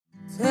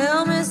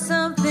Tell me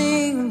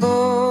something,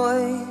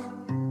 boy.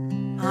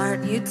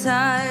 Aren't you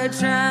tired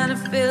trying to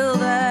fill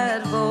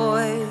that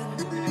void?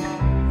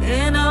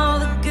 In all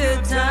the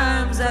good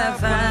times I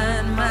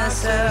find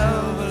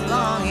myself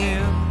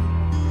longing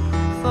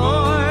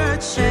for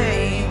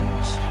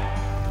change,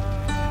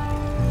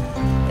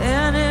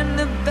 and in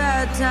the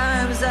bad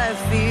times I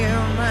fear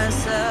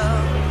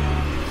myself.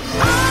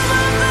 I'm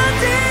on the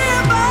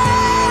deep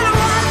end,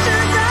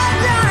 watching that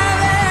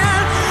diving.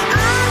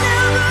 I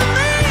never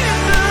leave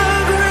the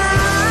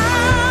ground.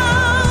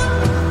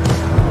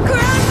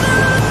 Crash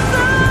through the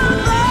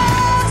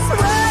surface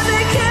where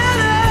they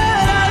can't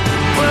hurt.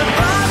 We're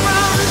far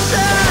from the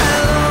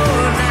shallow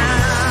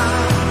now.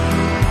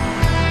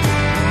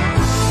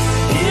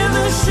 In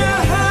the shallow.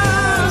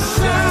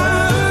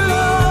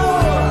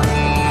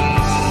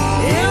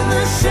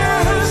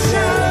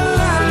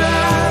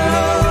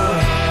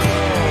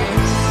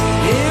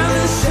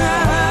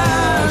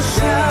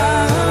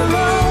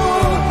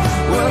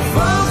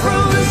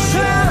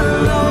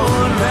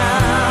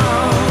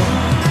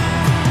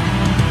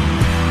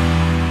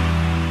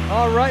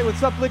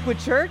 What's up, Liquid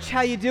Church?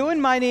 How you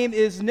doing? My name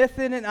is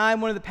Nathan, and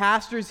I'm one of the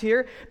pastors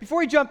here. Before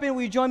we jump in,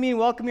 will you join me in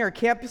welcoming our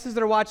campuses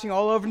that are watching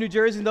all over New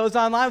Jersey and those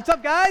online? What's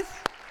up, guys?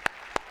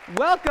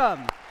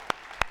 Welcome.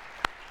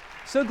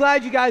 So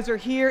glad you guys are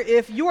here.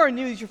 If you are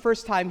new, it's your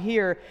first time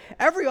here,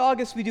 every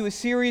August we do a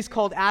series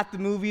called At the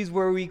Movies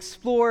where we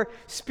explore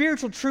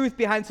spiritual truth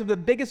behind some of the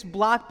biggest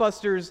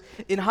blockbusters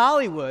in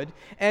Hollywood.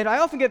 And I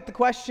often get the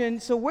question,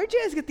 so where'd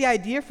you guys get the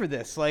idea for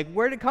this? Like,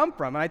 where'd it come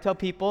from? And I tell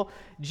people,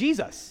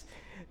 Jesus.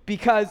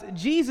 Because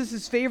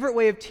Jesus' favorite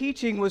way of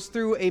teaching was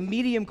through a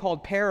medium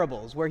called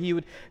parables, where he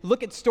would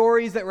look at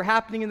stories that were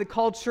happening in the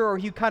culture, or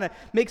he'd kind of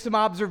make some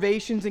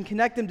observations and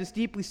connect them to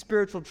deeply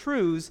spiritual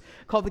truths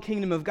called the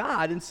kingdom of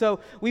God. And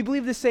so we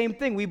believe the same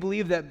thing. We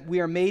believe that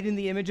we are made in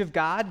the image of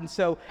God, and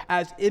so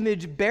as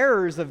image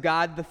bearers of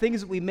God, the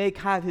things that we make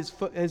have his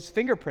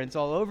fingerprints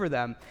all over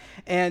them.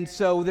 And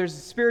so there's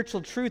a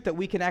spiritual truth that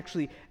we can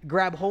actually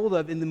grab hold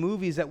of in the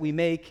movies that we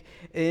make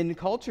in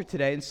culture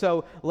today. And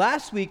so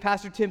last week,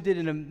 Pastor Tim did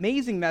an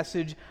amazing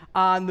message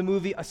on the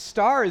movie A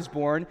Star is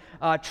Born,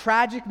 a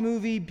tragic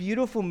movie,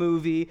 beautiful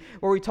movie,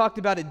 where we talked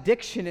about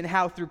addiction and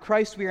how through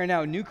Christ we are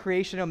now a new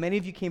creation. I know many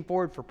of you came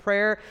forward for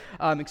prayer,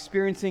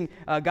 experiencing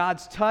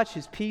God's touch,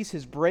 his peace,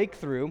 his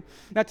breakthrough.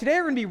 Now today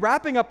we're going to be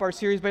wrapping up our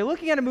series by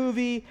looking at a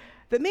movie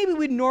that maybe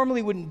we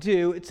normally wouldn't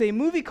do. It's a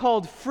movie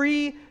called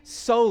Free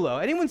Solo.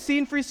 Anyone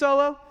seen Free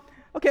Solo?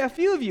 Okay, a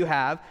few of you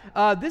have.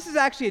 This is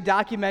actually a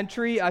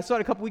documentary. I saw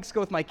it a couple weeks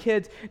ago with my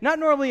kids. Not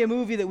normally a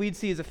movie that we'd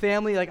see as a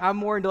family. Like, I'm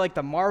more into like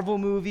the Marvel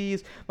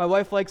movies. My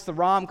wife likes the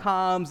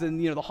rom-coms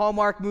and, the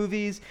Hallmark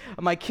movies.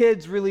 My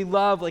kids really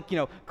love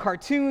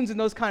cartoons and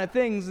those kind of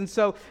things. And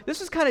so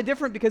this was kind of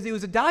different because it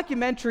was a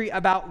documentary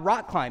about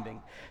rock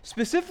climbing,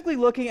 specifically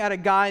looking at a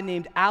guy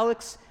named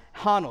Alex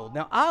Honnold.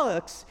 Now,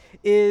 Alex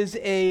is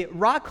a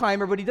rock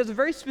climber, but he does a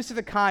very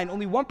specific kind.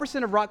 Only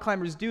 1% of rock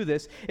climbers do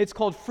this. It's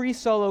called free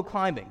solo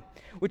climbing,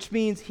 which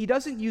means he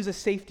doesn't use a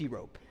safety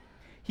rope.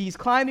 He's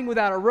climbing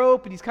without a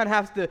rope, and he's kind of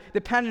has to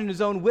depend on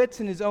his own wits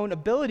and his own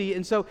ability.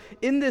 And so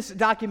in this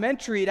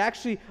documentary, it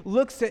actually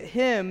looks at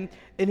him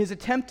in his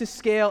attempt to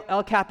scale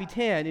El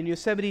Capitan in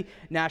Yosemite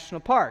National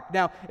Park.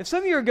 Now, if some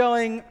of you are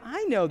going,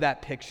 I know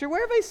that picture.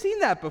 Where have I seen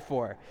that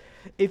before?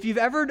 If you've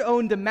ever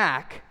owned a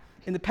Mac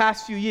in the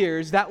past few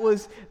years, that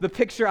was the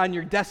picture on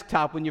your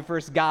desktop when you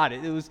first got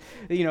it. It was,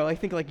 I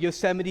think like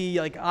Yosemite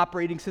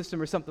operating system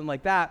or something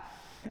like that.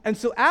 And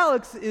so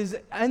Alex is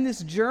on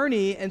this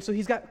journey, and so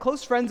he's got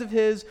close friends of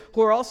his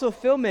who are also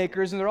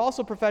filmmakers, and they're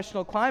also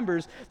professional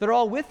climbers that are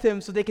all with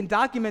him so they can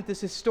document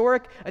this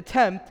historic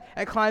attempt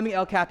at climbing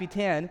El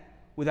Capitan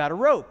without a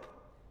rope.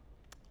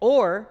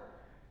 Or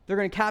they're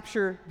going to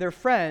capture their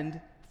friend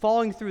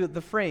falling through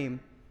the frame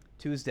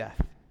to his death.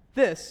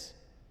 This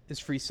is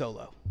Free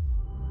Solo.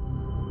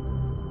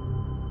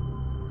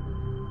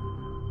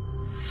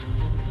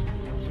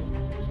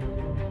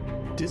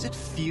 Does it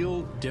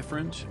feel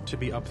different to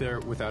be up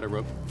there without a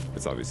rope?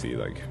 It's obviously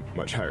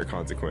much higher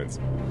consequence.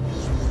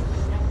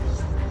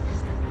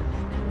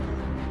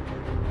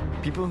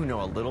 People who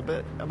know a little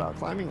bit about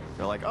climbing,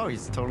 they're like, oh,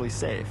 he's totally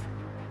safe.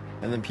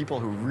 And then people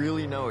who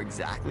really know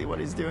exactly what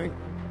he's doing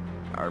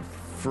are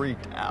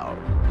freaked out.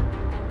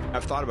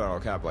 I've thought about El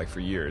Cap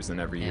for years,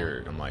 and every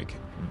year I'm like,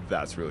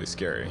 that's really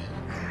scary.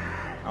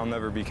 I'll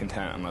never be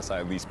content unless I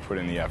at least put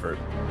in the effort.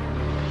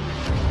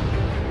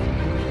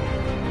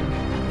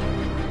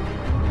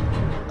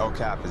 El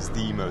Cap is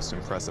the most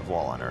impressive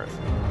wall on Earth.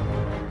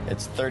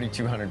 It's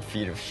 3,200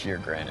 feet of sheer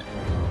granite.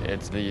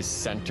 It's the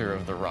center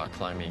of the rock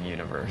climbing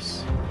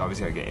universe.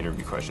 Obviously, I get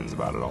interview questions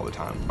about it all the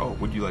time. Oh,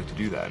 would you like to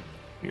do that? And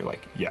you're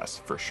like,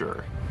 yes, for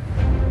sure.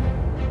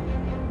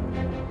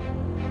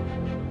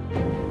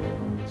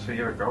 So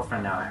you have a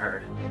girlfriend now, I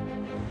heard.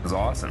 It was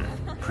awesome.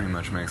 Pretty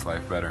much makes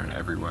life better in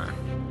every way.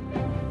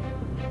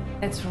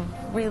 It's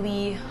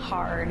really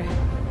hard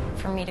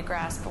for me to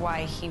grasp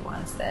why he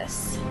wants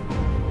this.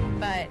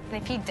 But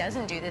if he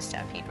doesn't do this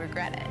stuff, he'd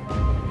regret it.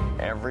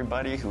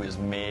 everybody who has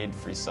made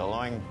free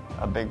soloing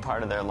a big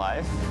part of their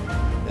life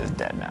is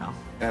dead now.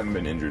 I haven't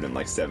been injured in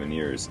like 7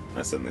 years.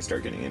 I suddenly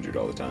start getting injured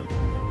all the time.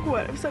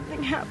 What if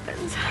something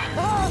happens?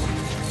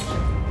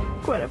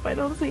 What if I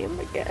don't see him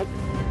again?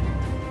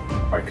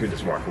 I could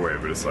just walk away,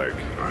 but it's like,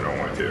 I don't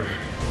want to.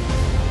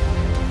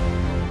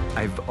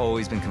 I've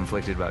always been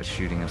conflicted about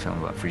shooting a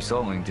film about free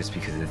soloing just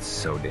because it's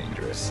so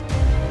dangerous.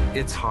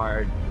 It's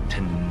hard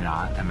to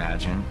not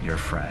imagine your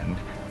friend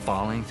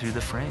falling through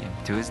the frame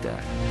to his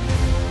death.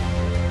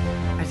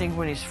 I think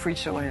when he's free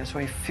soloing, that's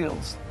when he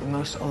feels the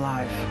most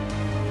alive,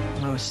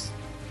 most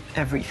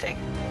everything.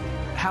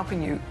 How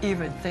can you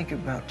even think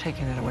about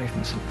taking it away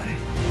from somebody?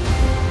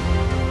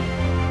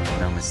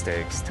 No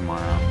mistakes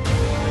tomorrow.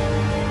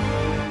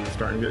 I'm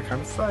starting to get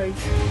kind of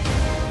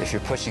psyched. If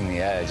you're pushing the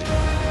edge,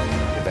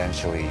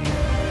 eventually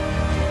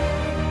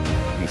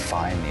you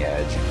find the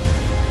edge.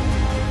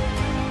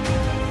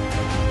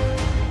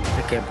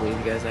 I can't believe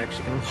you guys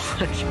actually can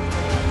watch.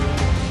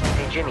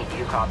 Hey, Jimmy, do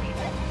you copy?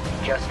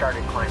 Just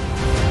started climbing.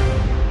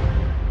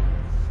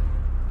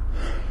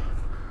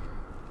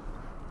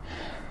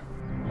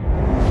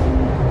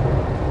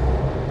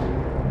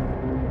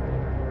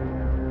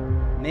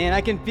 Man,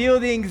 I can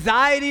feel the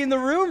anxiety in the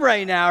room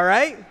right now,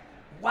 right?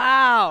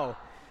 Wow.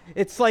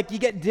 It's like you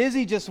get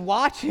dizzy just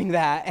watching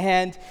that.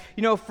 And,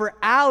 for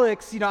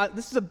Alex,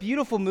 this is a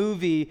beautiful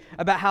movie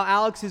about how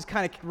Alex is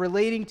kind of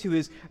relating to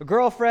his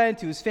girlfriend,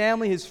 to his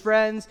family, his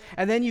friends.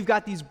 And then you've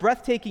got these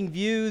breathtaking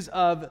views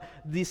of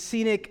the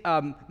scenic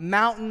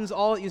mountains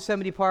all at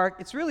Yosemite Park.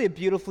 It's really a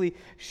beautifully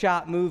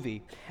shot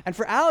movie. And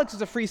for Alex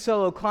as a free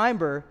solo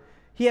climber,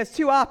 he has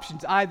two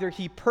options. Either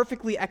he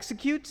perfectly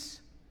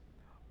executes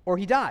or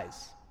he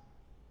dies.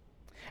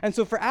 And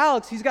so for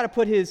Alex, he's got to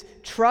put his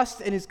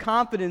trust and his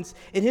confidence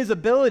in his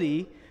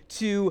ability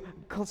to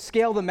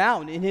scale the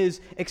mountain, in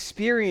his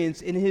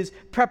experience, in his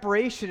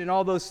preparation, and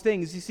all those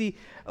things. You see,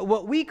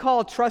 what we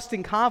call trust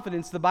and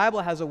confidence, the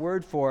Bible has a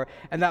word for,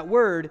 and that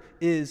word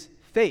is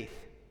faith.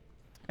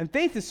 And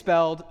faith is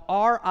spelled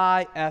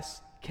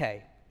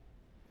R-I-S-K.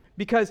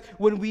 Because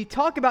when we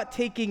talk about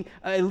taking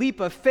a leap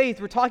of faith,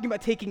 we're talking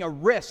about taking a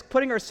risk,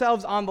 putting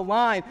ourselves on the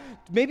line,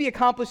 maybe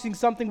accomplishing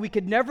something we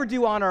could never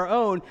do on our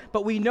own,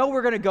 but we know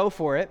we're going to go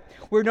for it.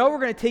 We know we're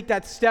going to take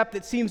that step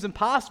that seems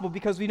impossible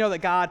because we know that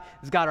God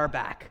has got our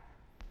back.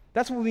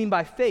 That's what we mean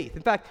by faith.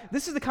 In fact,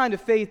 this is the kind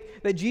of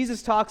faith that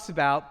Jesus talks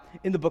about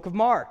in the book of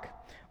Mark.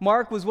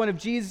 Mark was one of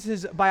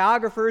Jesus'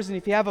 biographers, and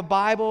if you have a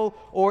Bible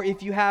or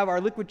if you have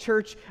our Liquid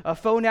Church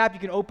phone app, you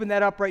can open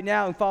that up right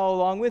now and follow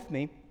along with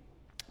me.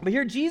 But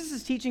here Jesus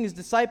is teaching his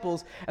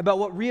disciples about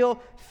what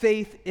real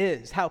faith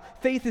is, how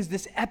faith is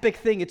this epic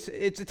thing. It's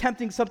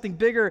attempting something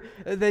bigger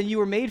than you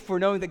were made for,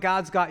 knowing that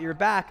God's got your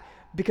back,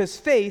 because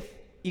faith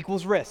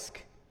equals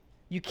risk.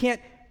 You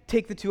can't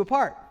take the two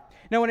apart.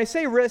 Now, when I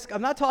say risk,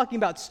 I'm not talking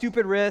about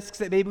stupid risks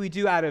that maybe we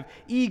do out of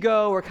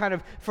ego or kind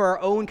of for our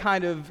own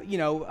kind of,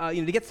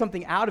 to get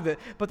something out of it,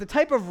 but the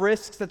type of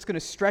risks that's going to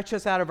stretch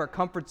us out of our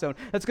comfort zone,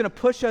 that's going to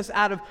push us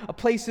out of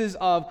places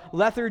of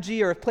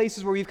lethargy or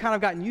places where we've kind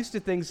of gotten used to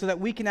things so that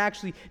we can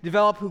actually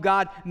develop who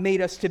God made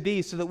us to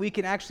be, so that we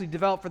can actually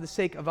develop for the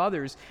sake of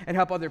others and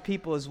help other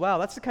people as well.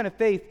 That's the kind of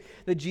faith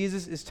that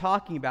Jesus is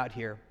talking about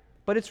here.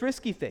 But it's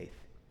risky faith.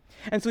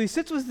 And so he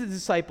sits with the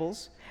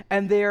disciples,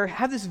 and they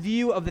have this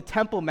view of the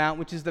Temple Mount,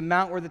 which is the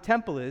mount where the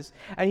temple is,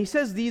 and he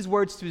says these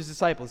words to his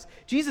disciples.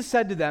 Jesus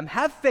said to them,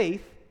 "Have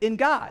faith in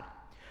God.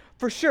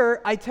 For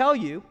sure, I tell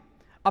you,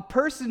 a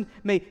person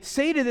may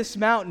say to this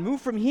mountain, 'Move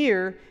from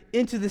here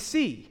into the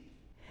sea.'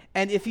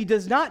 And if he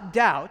does not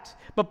doubt,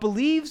 but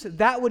believes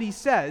that what he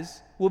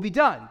says will be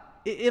done,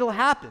 it'll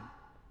happen.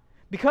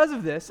 Because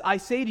of this, I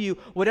say to you,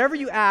 whatever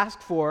you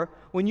ask for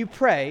when you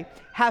pray,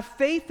 have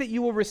faith that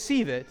you will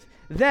receive it,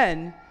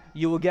 then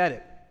you will get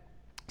it."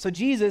 So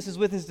Jesus is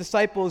with his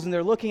disciples, and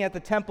they're looking at the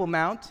Temple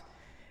Mount.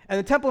 And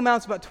the Temple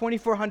Mount's about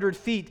 2,400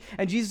 feet.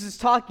 And Jesus is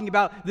talking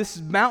about this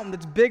mountain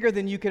that's bigger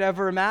than you could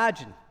ever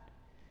imagine.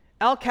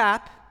 El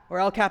Cap, or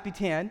El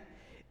Capitan,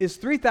 is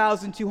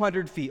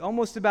 3,200 feet,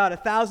 almost about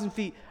 1,000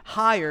 feet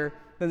higher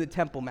than the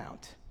Temple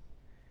Mount.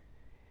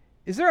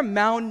 Is there a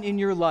mountain in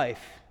your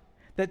life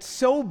that's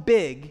so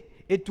big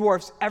it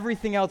dwarfs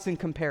everything else in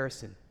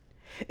comparison?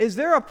 Is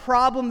there a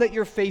problem that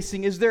you're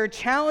facing? Is there a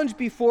challenge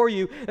before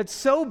you that's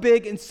so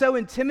big and so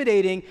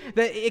intimidating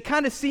that it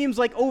kind of seems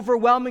like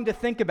overwhelming to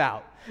think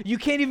about? You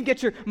can't even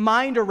get your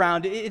mind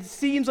around it. It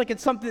seems like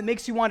it's something that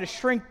makes you want to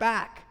shrink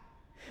back.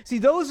 See,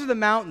 those are the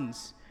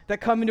mountains that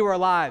come into our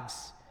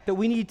lives that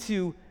we need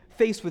to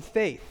face with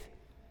faith.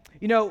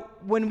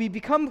 When we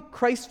become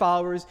Christ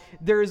followers,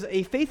 there's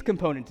a faith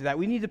component to that.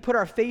 We need to put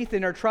our faith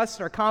and our trust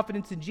and our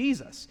confidence in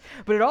Jesus.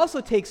 But it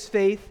also takes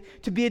faith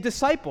to be a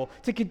disciple,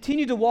 to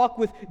continue to walk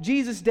with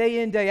Jesus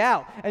day in, day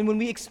out. And when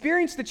we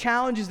experience the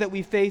challenges that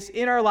we face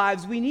in our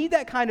lives, we need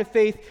that kind of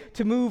faith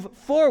to move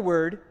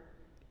forward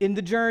in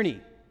the journey.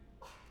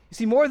 You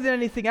see, more than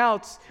anything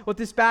else, what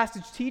this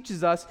passage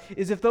teaches us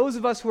is if those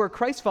of us who are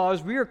Christ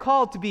followers, we are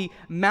called to be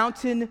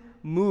mountain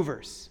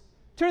movers.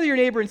 Turn to your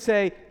neighbor and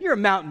say, "You're a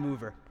mountain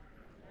mover.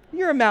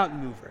 You're a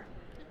mountain mover.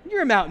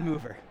 You're a mountain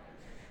mover."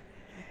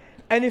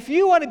 And if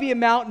you want to be a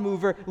mountain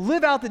mover,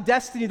 live out the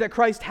destiny that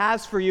Christ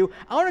has for you,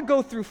 I want to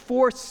go through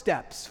 4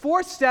 steps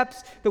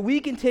that we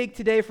can take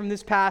today from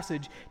this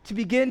passage to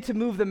begin to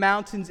move the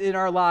mountains in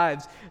our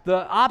lives,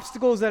 the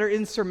obstacles that are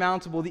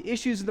insurmountable, the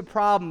issues and the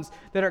problems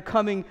that are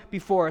coming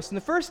before us. And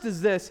the first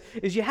is this,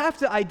 is you have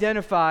to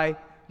identify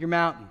your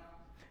mountain.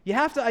 You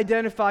have to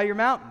identify your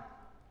mountain.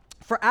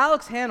 For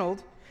Alex Hanold,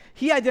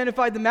 he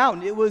identified the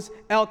mountain. It was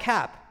El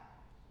Cap.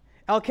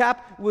 El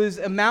Cap was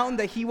a mountain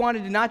that he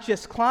wanted to not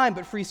just climb,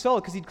 but free solo,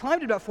 because he'd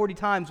climbed it about 40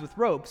 times with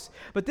ropes.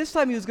 But this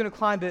time he was going to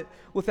climb it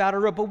without a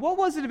rope. But what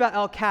was it about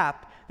El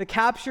Cap that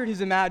captured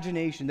his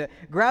imagination, that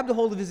grabbed a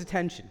hold of his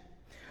attention?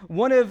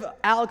 One of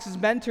Alex's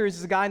mentors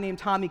is a guy named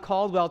Tommy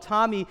Caldwell.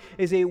 Tommy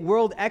is a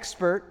world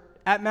expert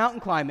at mountain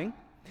climbing.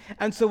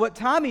 And so what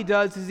Tommy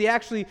does is he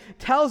actually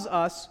tells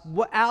us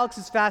what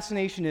Alex's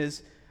fascination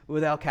is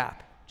with El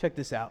Cap. Check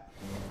this out.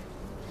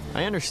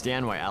 I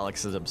understand why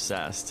Alex is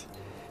obsessed.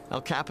 El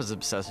Cap has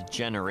obsessed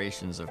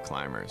generations of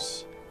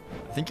climbers.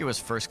 I think it was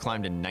first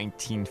climbed in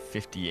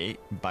 1958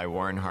 by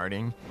Warren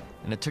Harding,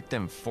 and it took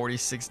them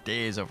 46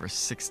 days over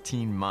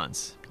 16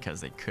 months because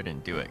they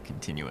couldn't do it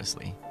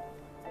continuously.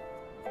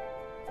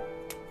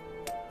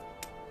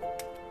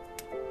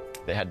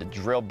 They had to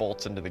drill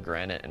bolts into the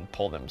granite and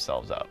pull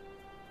themselves up.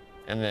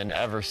 And then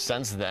ever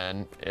since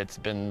then, it's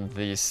been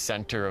the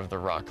center of the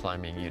rock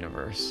climbing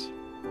universe.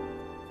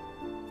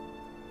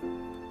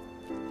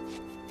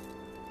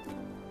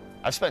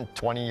 I've spent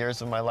 20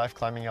 years of my life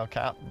climbing El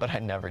Cap, but I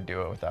never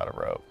do it without a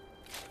rope.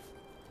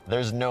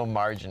 There's no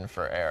margin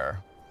for error.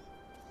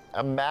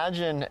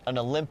 Imagine an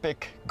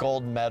Olympic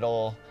gold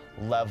medal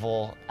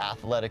level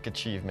athletic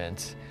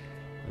achievement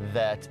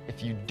that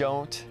if you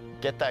don't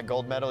get that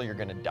gold medal, you're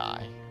gonna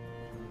die.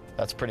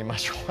 That's pretty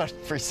much what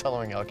free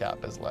soloing El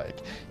Cap is like.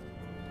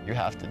 You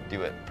have to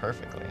do it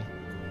perfectly.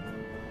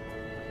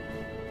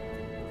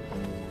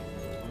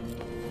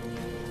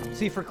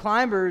 See, for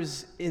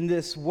climbers in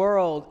this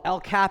world, El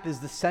Cap is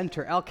the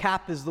center. El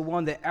Cap is the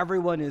one that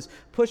everyone is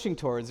pushing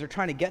towards, they're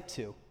trying to get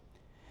to.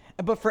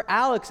 But for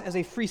Alex, as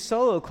a free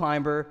solo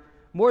climber,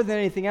 more than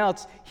anything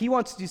else, he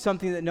wants to do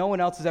something that no one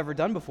else has ever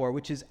done before,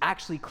 which is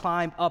actually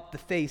climb up the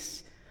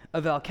face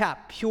of El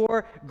Cap.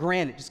 Pure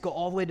granite, just go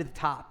all the way to the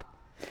top.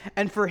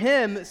 And for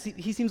him,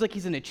 he seems like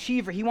he's an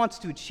achiever. He wants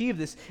to achieve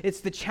this.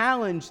 It's the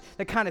challenge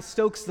that kind of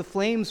stokes the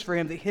flames for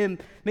him, that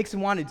makes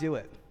him want to do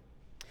it.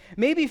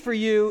 Maybe for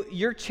you,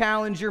 your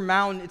challenge, your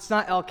mountain, it's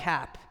not El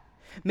Cap.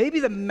 Maybe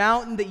the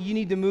mountain that you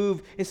need to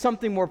move is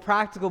something more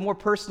practical, more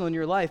personal in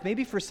your life.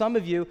 Maybe for some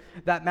of you,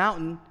 that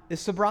mountain is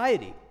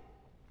sobriety.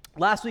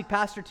 Last week,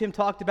 Pastor Tim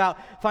talked about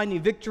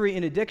finding victory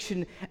in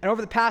addiction. And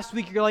over the past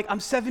week, you're like, I'm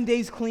 7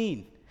 days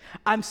clean.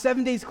 I'm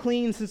 7 days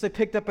clean since I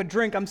picked up a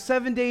drink. I'm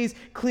 7 days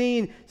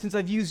clean since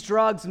I've used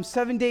drugs. I'm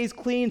 7 days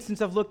clean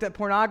since I've looked at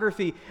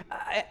pornography.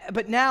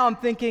 But now I'm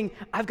thinking,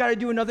 I've got to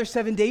do another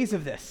 7 days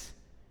of this.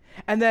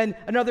 And then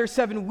another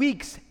 7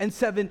 weeks and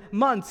 7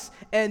 months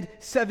and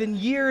 7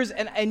 years.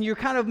 And you're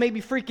kind of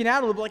maybe freaking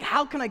out a little bit. Like,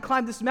 how can I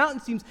climb this mountain?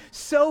 It seems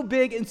so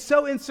big and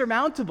so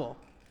insurmountable.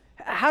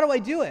 How do I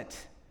do it?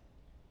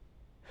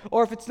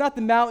 Or if it's not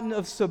the mountain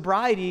of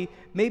sobriety,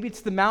 maybe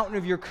it's the mountain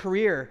of your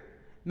career.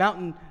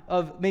 Mountain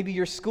of maybe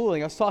your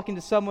schooling. I was talking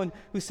to someone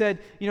who said,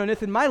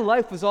 Nathan, my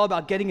life was all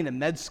about getting into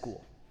med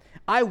school.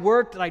 I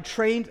worked and I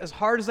trained as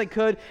hard as I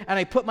could, and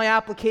I put my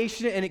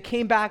application in, and it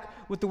came back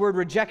with the word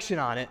rejection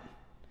on it.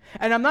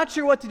 And I'm not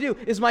sure what to do.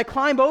 Is my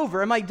climb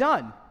over? Am I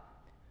done?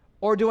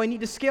 Or do I need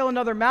to scale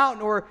another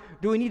mountain? Or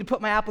do I need to put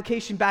my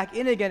application back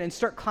in again and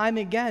start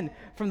climbing again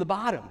from the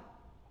bottom?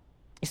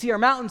 You see, our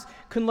mountains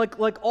can look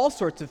like all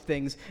sorts of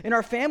things. In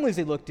our families,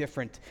 they look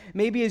different.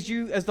 Maybe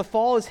as the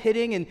fall is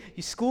hitting and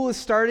school is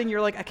starting,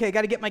 you're like, okay, I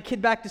got to get my kid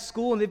back to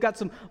school, and they've got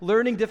some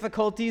learning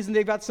difficulties, and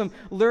they've got some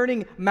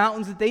learning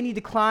mountains that they need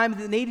to climb,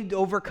 that they need to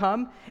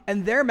overcome,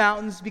 and their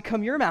mountains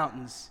become your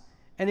mountains.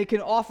 And it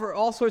can offer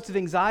all sorts of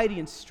anxiety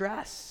and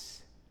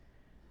stress.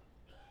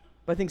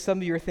 But I think some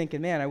of you are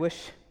thinking, man, I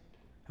wish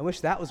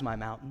that was my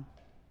mountain.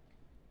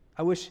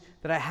 I wish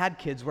that I had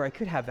kids where I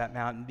could have that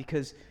mountain,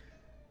 because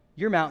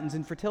your mountain's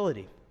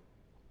infertility.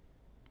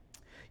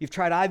 You've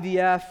tried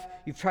IVF,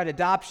 you've tried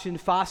adoption,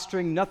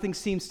 fostering, nothing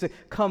seems to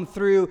come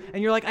through,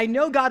 and you're like, I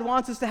know God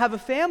wants us to have a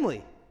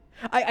family.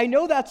 I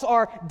know that's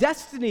our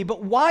destiny,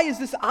 but why is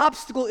this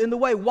obstacle in the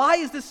way? Why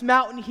is this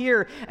mountain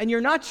here? And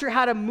you're not sure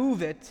how to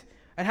move it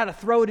and how to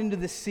throw it into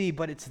the sea,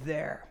 but it's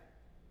there.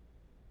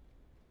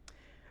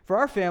 For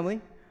our family,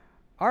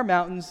 our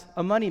mountain's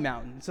a money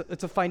mountain.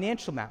 It's a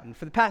financial mountain.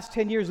 For the past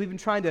 10 years, we've been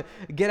trying to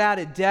get out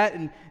of debt,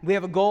 and we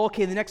have a goal.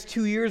 Okay, the next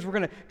 2 years, we're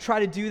going to try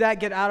to do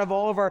that, get out of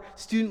all of our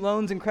student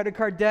loans and credit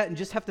card debt, and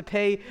just have to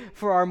pay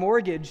for our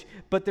mortgage.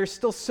 But there's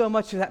still so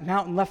much of that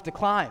mountain left to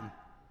climb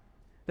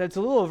that it's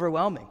a little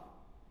overwhelming.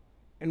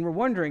 And we're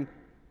wondering,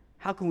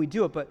 how can we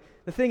do it? But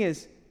the thing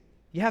is,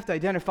 you have to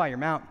identify your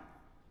mountain.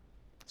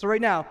 So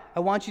right now,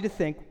 I want you to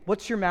think,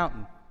 what's your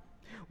mountain?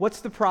 What's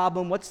the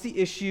problem? What's the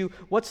issue?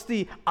 What's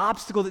the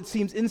obstacle that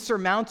seems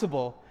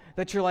insurmountable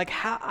that you're like,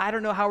 I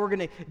don't know how we're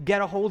going to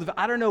get a hold of it.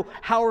 I don't know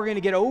how we're going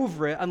to get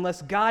over it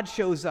unless God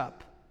shows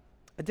up.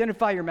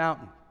 Identify your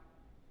mountain.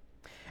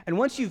 And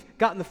once you've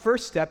gotten the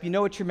first step, you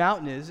know what your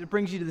mountain is, it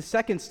brings you to the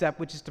second step,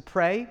 which is to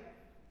pray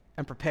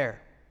and prepare.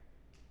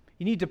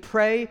 You need to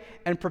pray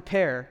and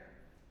prepare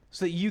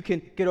so that you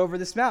can get over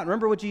this mountain.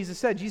 Remember what Jesus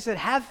said. Jesus said,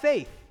 have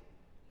faith.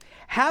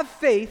 Have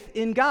faith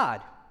in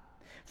God.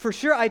 For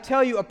sure, I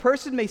tell you, a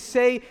person may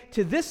say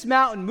to this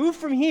mountain, move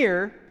from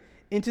here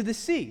into the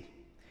sea.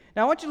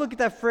 Now, I want you to look at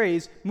that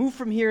phrase, move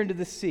from here into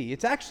the sea.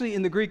 It's actually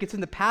in the Greek, it's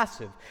in the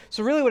passive.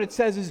 So really what it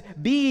says is,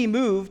 be ye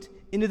moved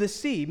into the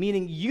sea,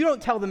 meaning you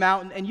don't tell the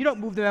mountain and you don't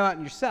move the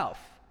mountain yourself.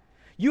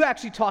 You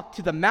actually talk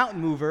to the mountain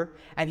mover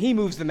and he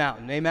moves the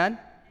mountain. Amen?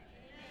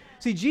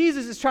 See,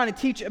 Jesus is trying to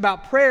teach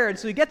about prayer, and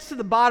so he gets to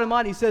the bottom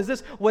line. He says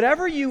this,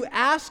 whatever you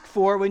ask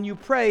for when you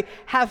pray,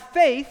 have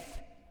faith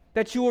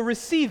that you will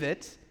receive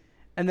it,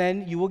 and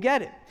then you will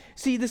get it.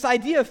 See, this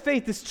idea of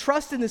faith, this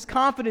trust and this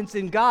confidence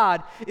in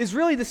God is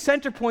really the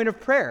center point of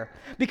prayer.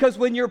 Because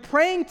when you're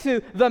praying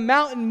to the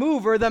mountain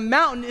mover, the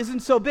mountain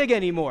isn't so big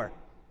anymore.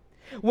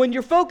 When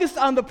you're focused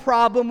on the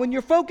problem, when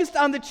you're focused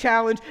on the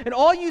challenge, and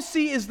all you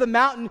see is the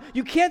mountain,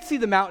 you can't see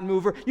the mountain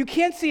mover. You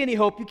can't see any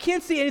hope. You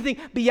can't see anything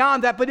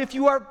beyond that. But if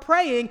you are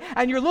praying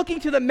and you're looking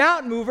to the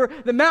mountain mover,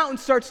 the mountain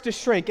starts to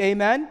shrink.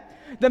 Amen?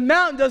 The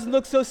mountain doesn't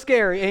look so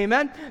scary.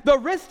 Amen? The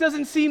risk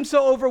doesn't seem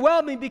so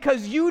overwhelming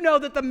because you know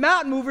that the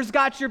mountain mover's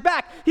got your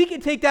back. He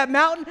can take that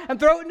mountain and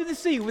throw it into the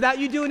sea without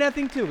you doing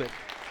anything to it.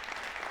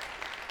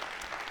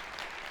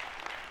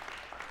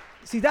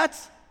 See,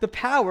 that's the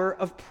power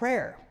of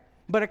prayer.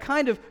 But a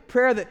kind of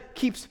prayer that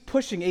keeps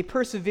pushing, a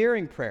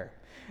persevering prayer.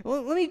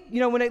 Well,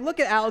 when I look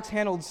at Alex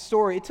Honnold's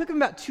story, it took him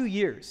about 2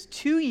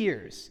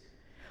 years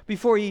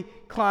before he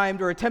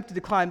climbed or attempted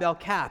to climb El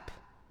Cap.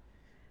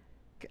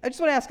 I just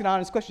want to ask an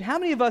honest question. How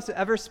many of us have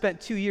ever spent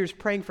 2 years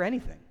praying for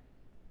anything?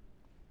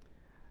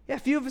 Yeah, a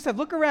few of us have.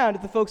 Look around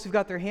at the folks who've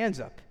got their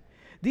hands up.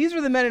 These are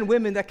the men and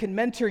women that can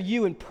mentor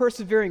you in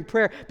persevering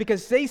prayer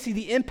because they see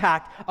the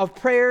impact of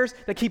prayers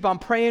that keep on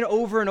praying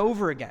over and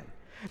over again.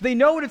 They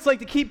know what it's like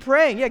to keep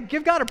praying. Yeah,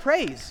 give God a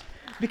praise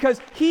because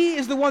he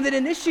is the one that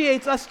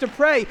initiates us to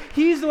pray.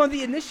 He's the one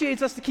that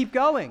initiates us to keep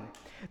going.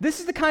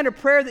 This is the kind of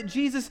prayer that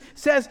Jesus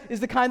says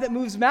is the kind that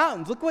moves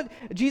mountains. Look what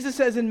Jesus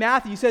says in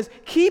Matthew. He says,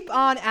 keep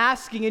on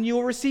asking and you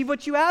will receive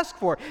what you ask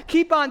for.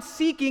 Keep on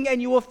seeking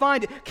and you will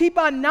find it. Keep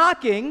on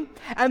knocking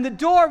and the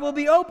door will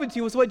be open to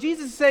you. So what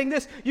Jesus is saying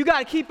this, you got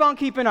to keep on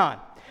keeping on.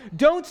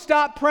 Don't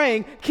stop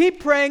praying. Keep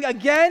praying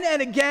again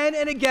and again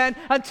and again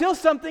until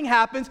something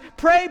happens.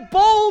 Pray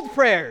bold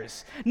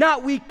prayers,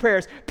 not weak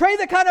prayers. Pray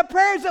the kind of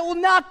prayers that will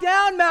knock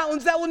down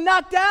mountains, that will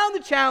knock down the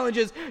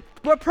challenges.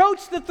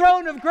 Approach the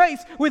throne of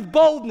grace with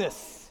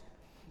boldness.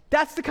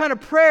 That's the kind of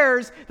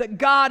prayers that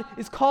God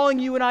is calling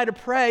you and I to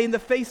pray in the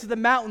face of the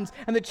mountains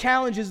and the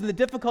challenges and the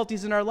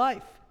difficulties in our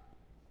life.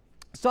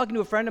 I was talking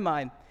to a friend of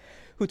mine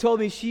who told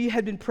me she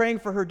had been praying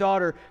for her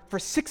daughter for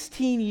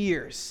 16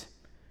 years.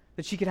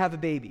 That she could have a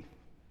baby.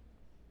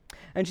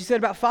 And she said,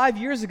 about 5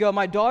 years ago,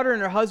 my daughter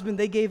and her husband,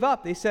 they gave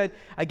up. They said,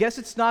 I guess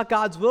it's not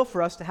God's will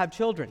for us to have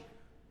children.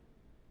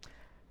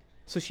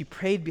 So she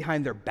prayed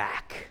behind their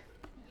back.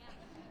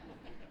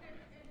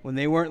 When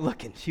they weren't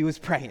looking, she was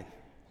praying.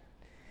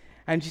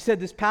 And she said,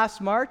 this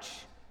past March,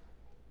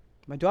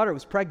 my daughter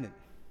was pregnant.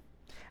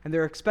 And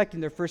they're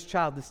expecting their first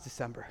child this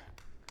December.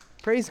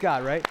 Praise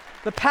God, right?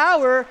 The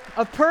power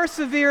of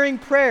persevering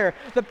prayer.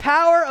 The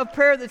power of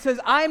prayer that says,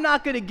 I'm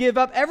not going to give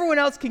up. Everyone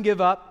else can give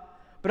up,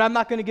 but I'm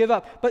not going to give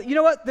up. But you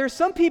know what? There's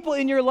some people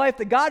in your life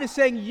that God is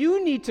saying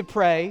you need to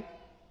pray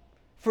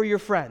for your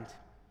friend.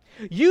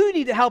 You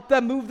need to help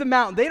them move the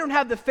mountain. They don't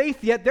have the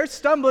faith yet. They're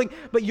stumbling,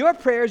 but your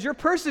prayers, your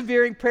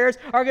persevering prayers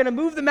are going to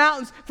move the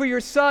mountains for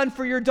your son,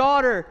 for your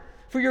daughter,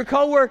 for your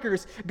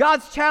coworkers.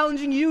 God's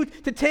challenging you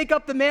to take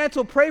up the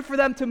mantle, pray for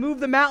them to move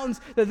the mountains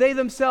that they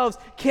themselves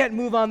can't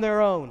move on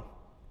their own.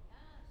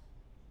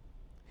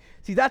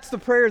 See, that's the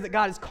prayer that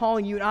God is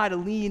calling you and I to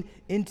lean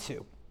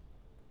into.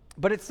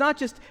 But it's not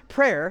just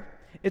prayer,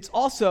 it's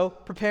also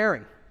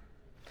preparing.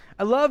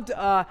 I loved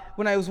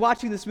when I was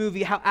watching this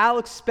movie how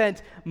Alex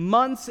spent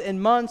months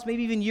and months,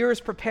 maybe even years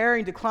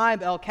preparing to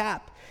climb El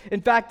Cap.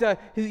 In fact,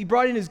 he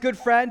brought in his good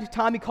friend,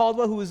 Tommy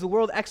Caldwell, who was the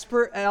world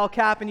expert at El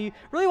Cap, and he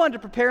really wanted to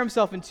prepare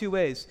himself in 2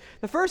 ways.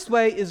 The first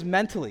way is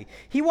mentally.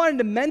 He wanted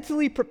to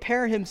mentally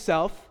prepare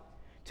himself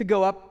to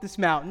go up this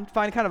mountain,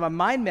 find kind of a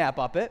mind map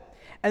up it,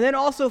 and then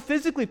also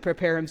physically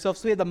prepare himself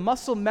so he had the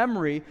muscle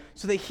memory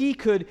so that he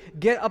could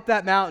get up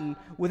that mountain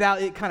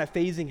without it kind of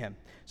phasing him.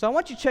 So I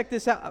want you to check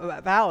this out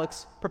of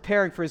Alex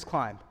preparing for his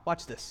climb.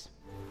 Watch this.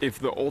 If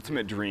the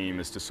ultimate dream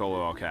is to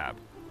solo El Cap,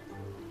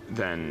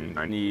 then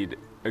I need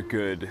a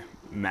good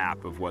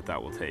map of what that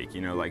will take,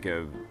 like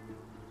a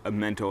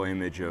mental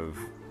image of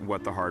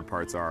what the hard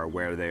parts are,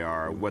 where they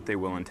are, what they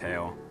will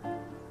entail.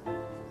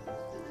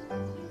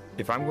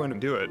 If I'm going to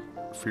do it,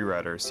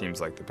 freerider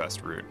seems like the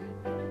best route.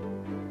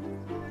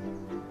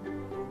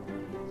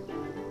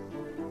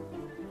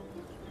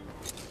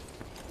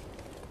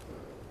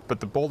 But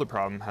the boulder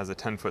problem has a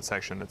 10-foot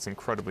section that's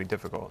incredibly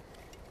difficult.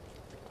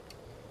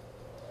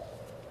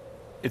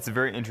 It's a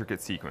very intricate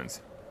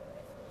sequence.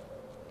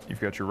 You've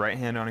got your right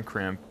hand on a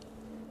crimp,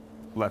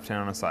 left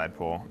hand on a side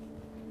pull,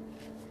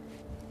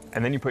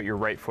 and then you put your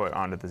right foot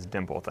onto this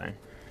dimple thing.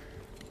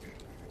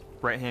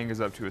 Right hand goes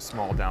up to a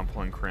small down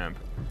pull and crimp.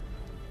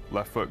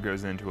 Left foot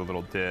goes into a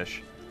little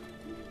dish,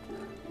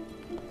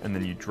 and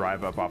then you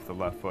drive up off the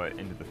left foot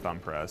into the thumb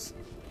press.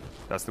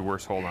 That's the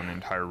worst hold on the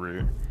entire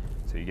route,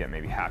 so you get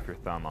maybe half your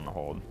thumb on the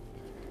hold.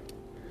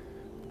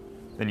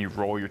 Then you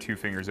roll your 2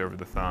 fingers over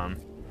the thumb,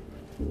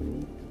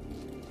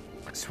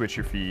 switch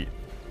your feet,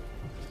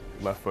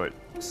 left foot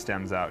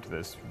stems out to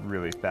this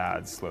really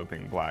bad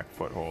sloping black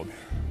foothold.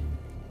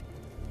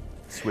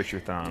 Switch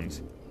your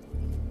thumbs.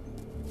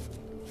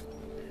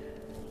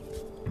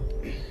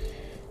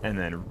 And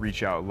then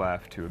reach out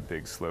left to a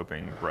big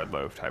sloping bread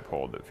loaf type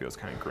hold that feels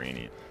kind of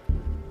grainy.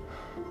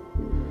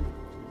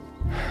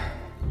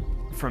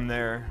 From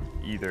there,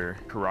 either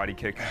karate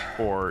kick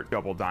or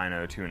double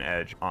dyno to an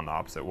edge on the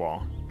opposite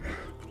wall.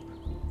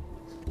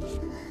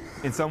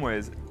 In some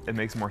ways, it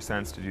makes more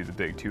sense to do the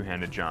big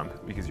 2-handed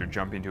jump because you're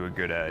jumping to a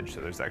good edge, so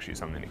there's actually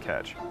something to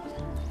catch.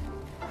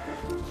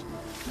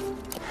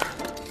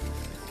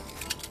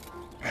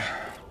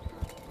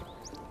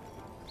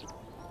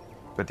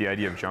 But the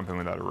idea of jumping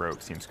without a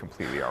rope seems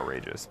completely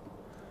outrageous.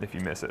 If you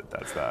miss it,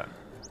 that's that.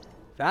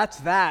 That's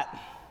that.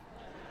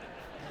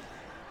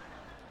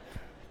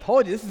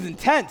 Told you, this is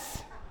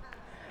intense.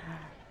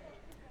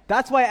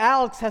 That's why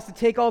Alex has to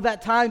take all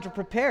that time to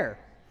prepare.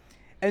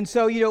 And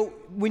so,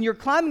 when you're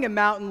climbing a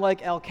mountain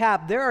like El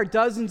Cap, there are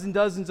dozens and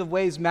dozens of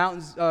ways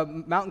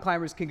mountain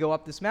climbers can go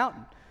up this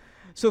mountain.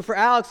 So for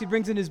Alex, he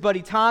brings in his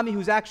buddy Tommy,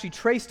 who's actually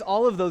traced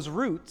all of those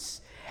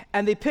routes,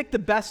 and they picked the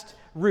best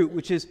route,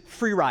 which is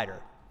Freerider.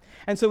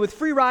 And so with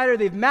Freerider,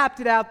 they've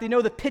mapped it out. They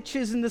know the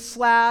pitches and the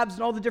slabs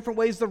and all the different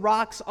ways the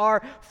rocks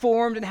are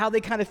formed and how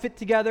they kind of fit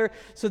together.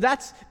 So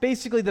that's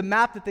basically the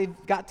map that they've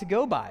got to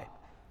go by.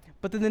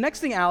 But then the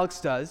next thing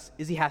Alex does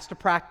is he has to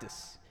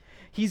practice.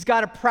 He's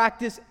got to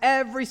practice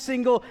every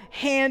single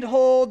hand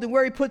hold and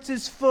where he puts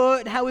his foot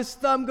and how his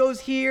thumb goes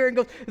here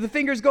and the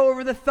fingers go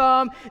over the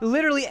thumb.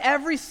 Literally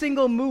every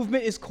single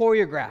movement is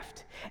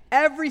choreographed.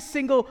 Every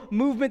single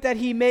movement that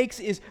he makes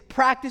is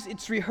practiced,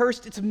 it's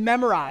rehearsed, it's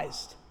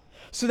memorized.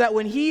 So that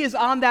when he is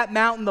on that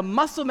mountain, the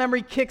muscle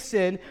memory kicks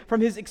in from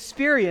his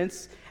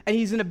experience and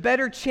he's in a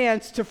better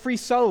chance to free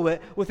solo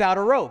it without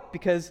a rope,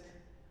 because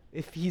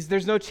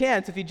there's no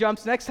chance if he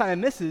jumps next time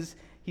and misses,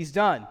 he's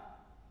done.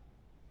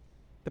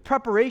 The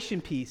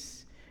preparation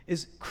piece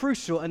is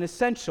crucial and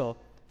essential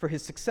for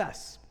his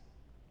success.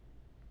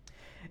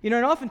 And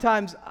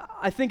oftentimes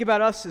I think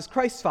about us as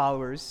Christ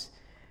followers,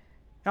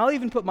 and I'll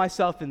even put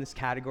myself in this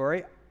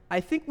category.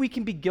 I think we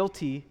can be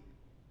guilty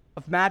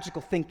of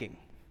magical thinking.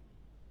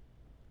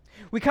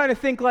 We kind of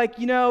think like,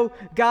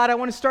 God, I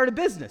want to start a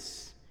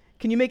business.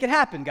 Can you make it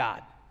happen,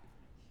 God?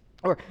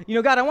 Or,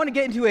 God, I want to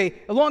get into a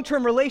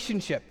long-term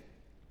relationship.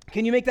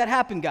 Can you make that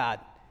happen, God?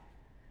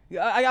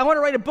 I want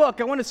to write a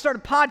book. I want to start a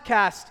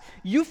podcast.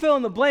 You fill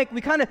in the blank.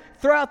 We kind of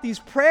throw out these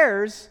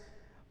prayers,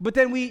 but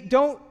then we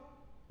don't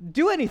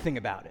do anything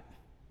about it.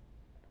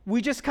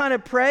 We just kind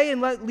of pray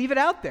and leave it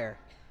out there.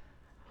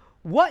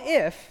 What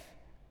if,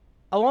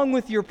 along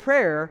with your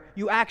prayer,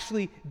 you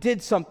actually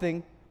did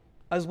something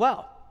as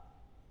well?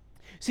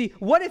 See,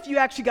 what if you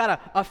actually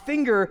got a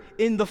finger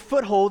in the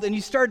foothold and you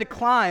started to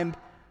climb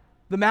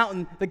the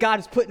mountain that God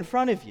has put in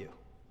front of you?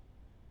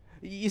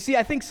 You see,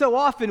 I think so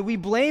often we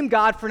blame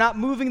God for not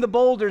moving the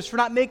boulders, for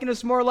not making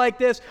us more like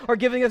this or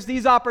giving us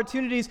these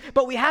opportunities,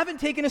 but we haven't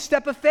taken a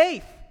step of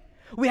faith.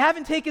 We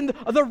haven't taken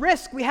the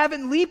risk. We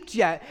haven't leaped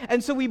yet.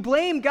 And so we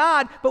blame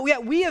God, but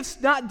yet we have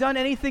not done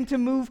anything to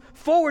move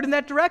forward in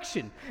that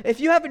direction.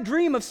 If you have a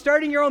dream of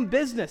starting your own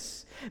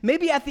business,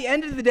 maybe at the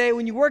end of the day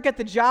when you work at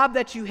the job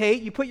that you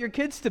hate, you put your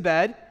kids to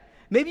bed,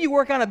 maybe you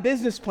work on a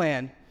business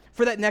plan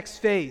for that next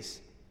phase.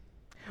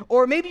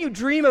 Or maybe you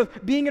dream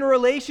of being in a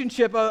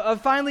relationship,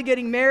 of finally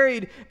getting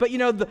married, but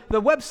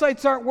the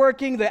websites aren't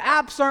working, the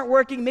apps aren't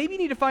working. Maybe you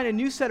need to find a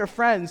new set of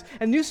friends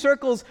and new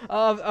circles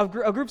of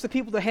groups of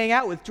people to hang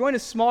out with. Join a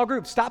small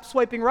group. Stop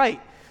swiping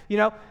right.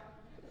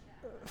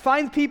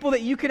 Find people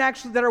that you can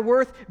that are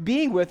worth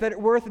being with, that are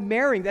worth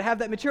marrying, that have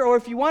that material. Or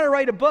if you want to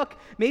write a book,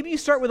 maybe you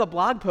start with a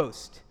blog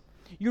post.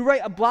 You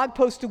write a blog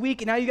post a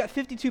week, and now you got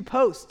 52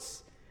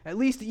 posts, at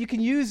least, that you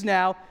can use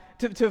now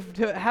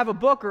to have a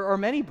book or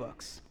many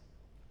books.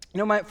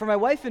 For my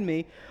wife and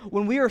me,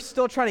 when we were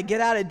still trying to get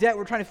out of debt,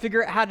 we're trying to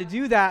figure out how to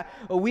do that,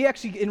 we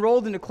actually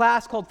enrolled in a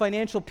class called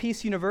Financial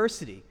Peace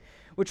University,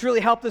 which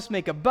really helped us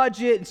make a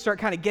budget and start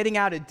kind of getting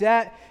out of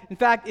debt. In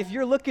fact, if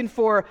you're looking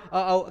for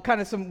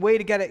kind of some way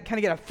to get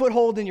a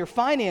foothold in your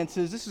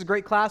finances, this is a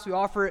great class. We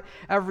offer it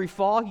every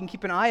fall. You can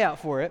keep an eye out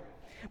for it.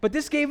 But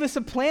this gave us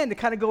a plan to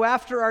kind of go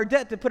after our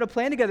debt, to put a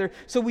plan together.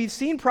 So we've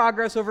seen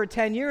progress over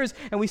 10 years,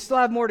 and we still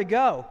have more to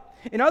go.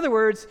 In other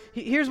words,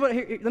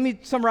 let me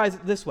summarize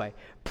it this way.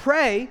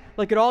 Pray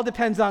like it all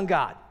depends on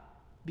God,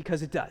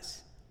 because it does.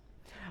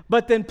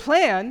 But then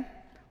plan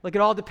like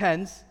it all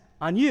depends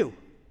on you,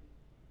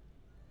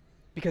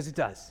 because it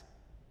does.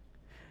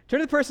 Turn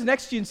to the person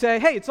next to you and say,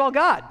 hey, it's all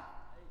God.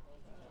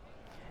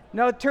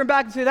 No, turn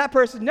back and say to that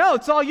person, no,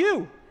 it's all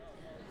you.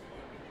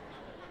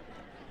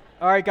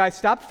 All right, guys,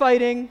 stop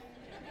fighting.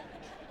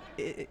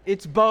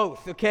 It's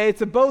both, okay?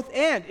 It's a both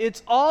and.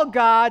 It's all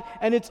God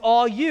and it's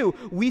all you.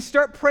 We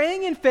start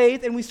praying in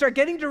faith and we start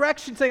getting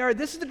direction, saying, all right,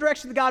 this is the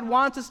direction that God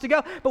wants us to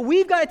go. But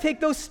we've got to take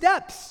those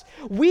steps.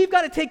 We've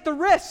got to take the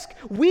risk.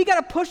 We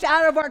got to push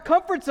out of our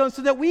comfort zone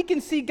so that we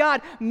can see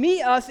God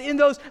meet us in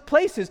those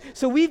places.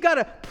 So we've got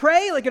to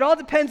pray like it all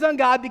depends on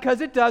God, because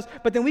it does,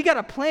 but then we got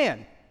to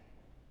plan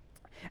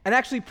and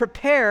actually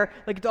prepare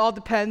like it all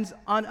depends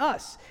on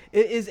us.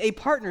 It is a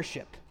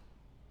partnership.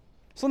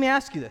 So let me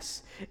ask you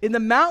this. In the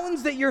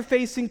mountains that you're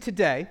facing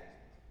today,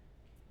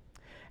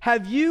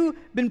 have you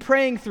been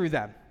praying through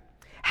them?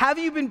 Have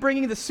you been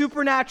bringing the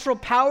supernatural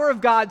power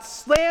of God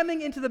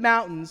slamming into the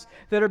mountains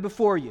that are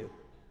before you?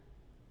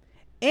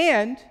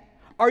 And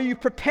are you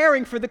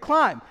preparing for the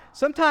climb?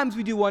 Sometimes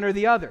we do one or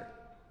the other.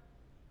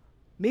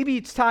 Maybe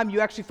it's time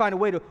you actually find a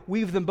way to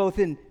weave them both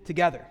in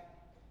together.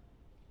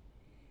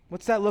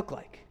 What's that look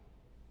like?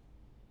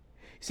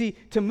 See,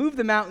 to move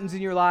the mountains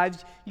in your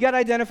lives, you got to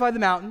identify the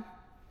mountain.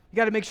 You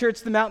got to make sure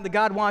it's the mountain that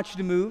God wants you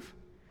to move.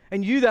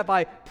 And you do that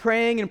by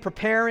praying and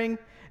preparing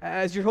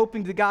as you're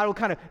hoping that God will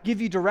kind of give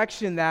you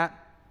direction in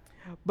that.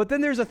 But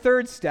then there's a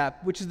third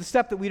step, which is the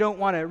step that we don't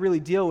want to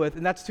really deal with,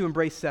 and that's to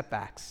embrace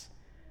setbacks.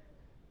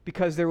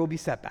 Because there will be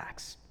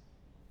setbacks.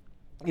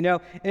 You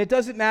know, and it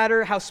doesn't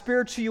matter how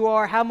spiritual you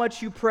are, how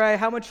much you pray,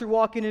 how much you're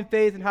walking in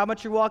faith, and how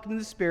much you're walking in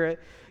the Spirit,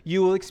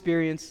 you will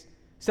experience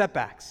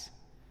setbacks.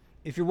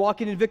 If you're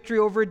walking in victory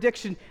over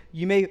addiction,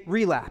 you may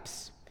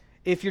relapse.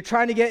 If you're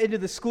trying to get into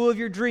the school of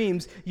your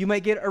dreams, you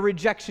might get a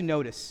rejection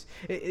notice.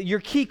 Your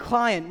key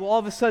client will all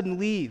of a sudden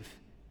leave,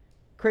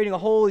 creating a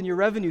hole in your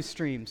revenue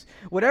streams.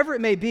 Whatever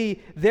it may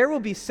be, there will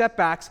be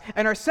setbacks,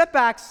 and our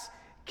setbacks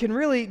can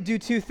really do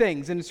two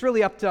things, and it's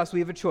really up to us.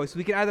 We have a choice.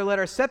 We can either let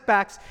our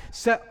setbacks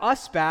set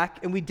us back,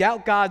 and we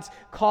doubt God's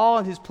call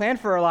and his plan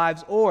for our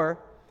lives, or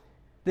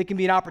they can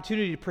be an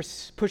opportunity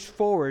to push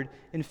forward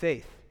in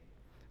faith.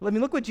 Let me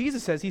look what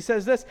Jesus says. He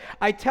says this,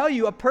 I tell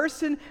you, a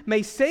person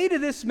may say to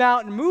this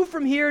mountain, move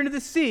from here into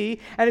the sea,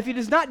 and if he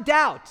does not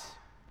doubt,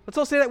 let's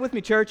all say that with me,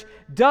 church,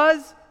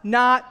 does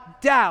not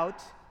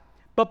doubt,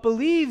 but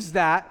believes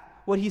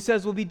that what he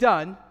says will be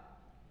done,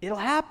 it'll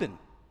happen.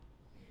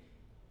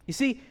 You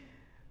see,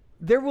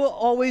 there will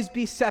always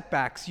be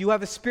setbacks. You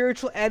have a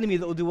spiritual enemy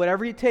that will do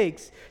whatever it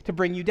takes to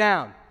bring you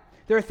down.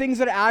 There are things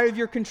that are out of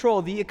your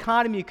control. The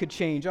economy could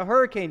change. A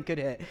hurricane could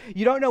hit.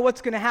 You don't know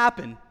what's going to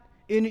happen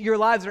in your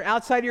lives that are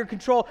outside of your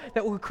control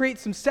that will create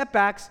some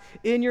setbacks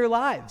in your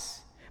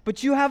lives.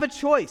 But you have a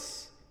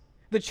choice.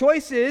 The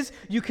choice is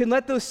you can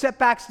let those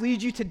setbacks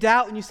lead you to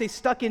doubt and you stay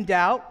stuck in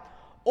doubt,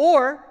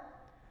 or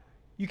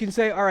you can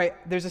say, all right,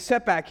 there's a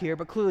setback here,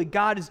 but clearly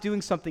God is doing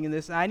something in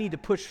this and I need to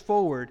push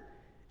forward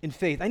in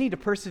faith. I need to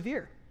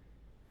persevere.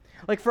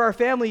 Like for our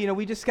family, you know,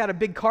 we just got a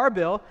big car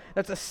bill.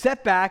 That's a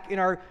setback in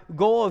our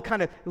goal of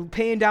kind of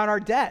paying down our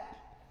debt.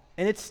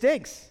 And it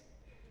stinks.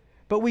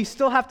 But we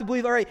still have to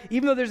believe, all right,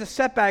 even though there's a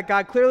setback,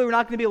 God, clearly we're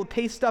not going to be able to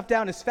pay stuff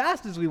down as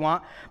fast as we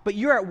want, but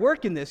you're at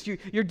work in this.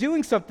 You're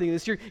doing something in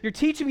this. You're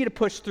teaching me to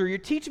push through. You're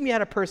teaching me how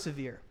to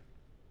persevere.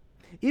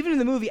 Even in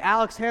the movie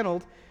Alex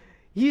Honnold,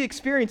 he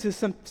experiences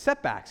some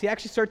setbacks. He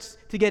actually starts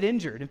to get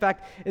injured. In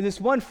fact, in this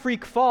one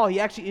freak fall,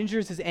 he actually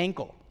injures his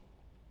ankle.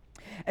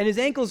 And his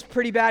ankle's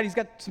pretty bad. He's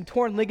got some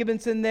torn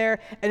ligaments in there.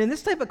 And in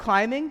this type of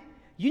climbing,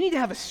 you need to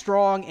have a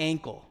strong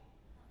ankle.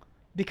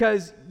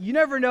 Because you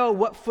never know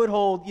what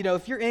foothold, you know,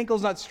 if your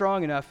ankle's not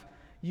strong enough,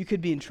 you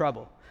could be in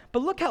trouble.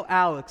 But look how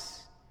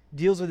Alex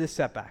deals with his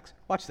setbacks.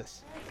 Watch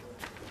this.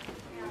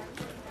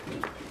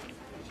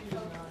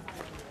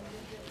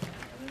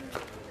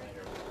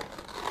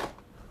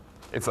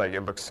 It's like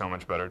it looks so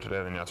much better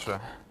today than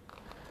yesterday.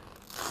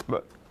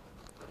 But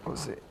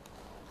let's see.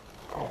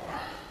 Oh.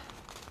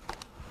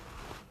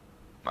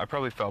 I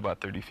probably fell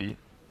about 30 feet.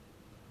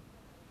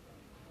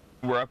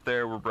 We're up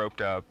there, we're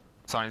roped up,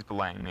 Sonny's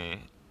belaying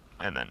me,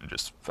 and then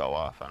just fell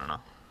off. I don't know.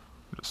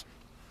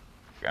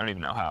 I don't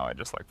even know how, I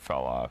just like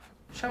fell off.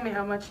 Show me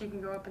how much you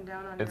can go up and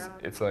down on your own.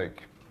 It's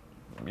like,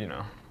 you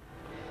know.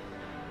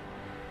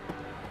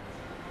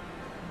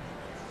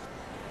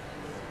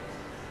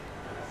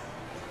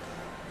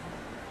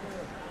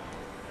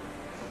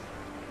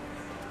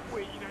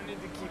 Wait, you don't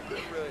need to keep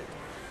that right.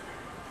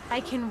 I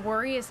can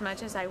worry as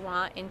much as I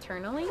want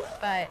internally,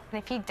 but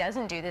if he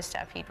doesn't do this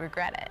stuff, he'd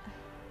regret it.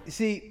 You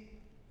see,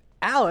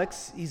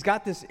 Alex, he's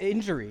got this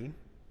injury,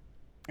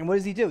 and what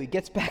does he do? He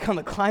gets back on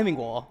the climbing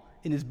wall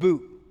in his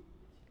boot.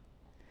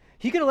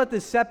 He could have let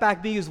this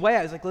setback be his way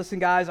out. He's like, listen,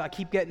 guys, I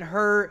keep getting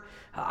hurt.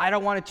 I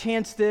don't want to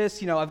chance this.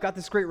 You know, I've got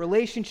this great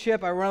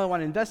relationship. I really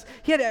want to invest.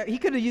 He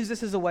could have used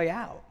this as a way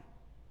out.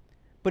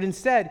 But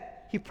instead,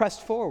 he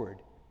pressed forward.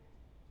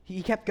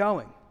 He kept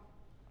going.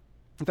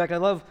 In fact, I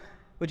love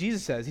what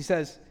Jesus says. He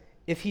says,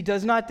 if he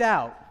does not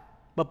doubt,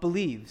 but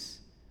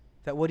believes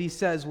that what he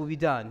says will be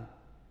done,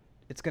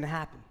 it's going to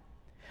happen.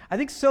 I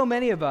think so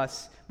many of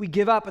us, we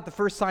give up at the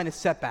first sign of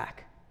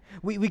setback.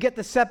 We get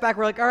the setback,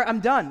 we're like, all right, I'm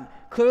done.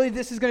 Clearly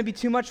this is going to be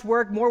too much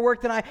work, more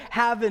work than I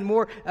have and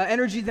more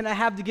energy than I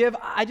have to give.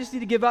 I just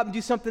need to give up and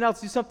do something else,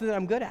 do something that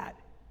I'm good at.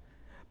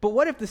 But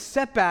what if the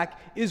setback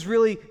is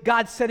really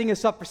God setting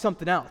us up for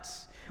something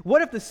else?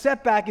 What if the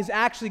setback is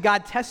actually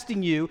God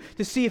testing you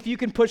to see if you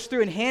can push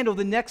through and handle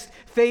the next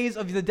phase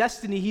of the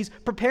destiny he's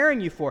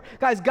preparing you for?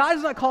 Guys, God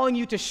is not calling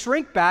you to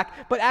shrink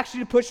back, but actually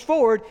to push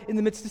forward in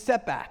the midst of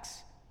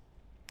setbacks.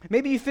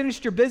 Maybe you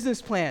finished your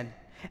business plan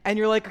and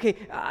you're like, okay,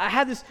 I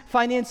had this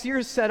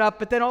financier set up,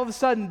 but then all of a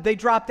sudden they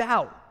dropped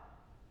out.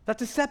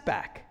 That's a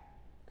setback.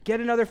 Get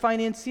another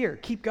financier.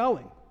 Keep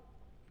going.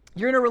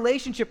 You're in a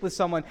relationship with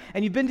someone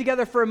and you've been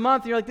together for a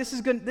month and you're like, this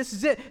is good, this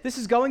is it, this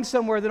is going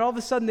somewhere. Then all of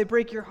a sudden they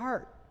break your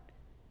heart.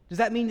 Does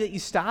that mean that you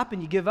stop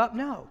and you give up?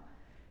 No.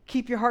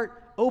 Keep your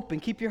heart open,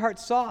 keep your heart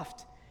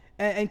soft,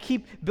 and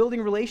keep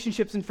building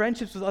relationships and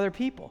friendships with other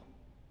people.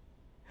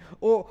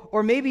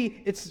 Or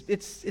maybe it's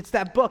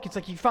that book. It's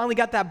like you finally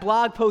got that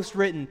blog post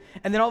written,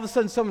 and then all of a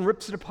sudden someone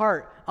rips it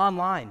apart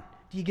online.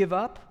 Do you give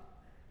up,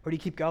 or do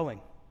you keep going?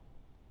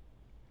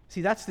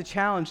 See, that's the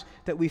challenge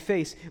that we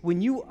face.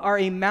 When you are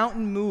a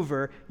mountain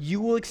mover,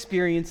 you will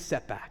experience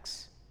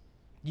setbacks.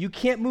 You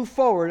can't move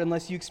forward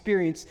unless you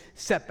experience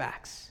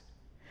setbacks.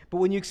 But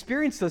when you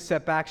experience those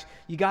setbacks,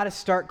 you got to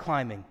start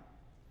climbing.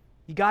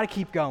 You got to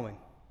keep going.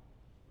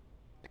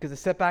 Because the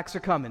setbacks are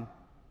coming,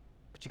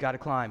 but you got to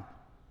climb.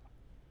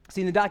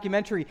 See, in the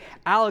documentary,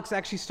 Alex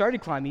actually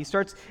started climbing. He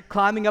starts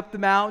climbing up the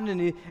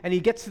mountain, and he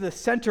gets to the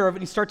center of it,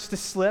 and he starts to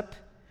slip.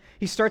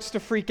 He starts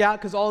to freak out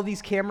because all of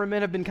these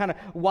cameramen have been kind of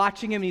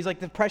watching him, and he's like,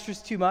 the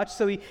pressure's too much,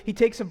 so he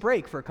takes a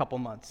break for a couple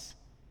months.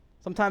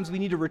 Sometimes we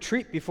need to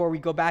retreat before we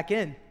go back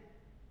in.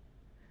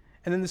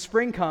 And then the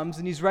spring comes,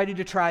 and he's ready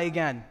to try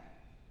again.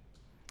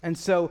 And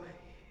so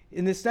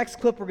in this next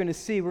clip we're going to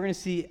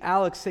see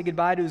Alex say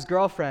goodbye to his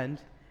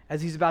girlfriend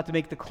as he's about to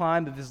make the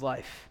climb of his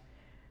life.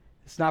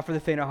 It's not for the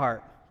faint of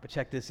heart, but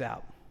check this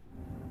out.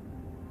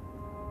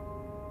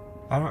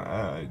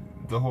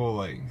 The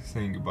whole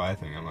saying goodbye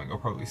thing, I'm like, I'll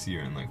probably see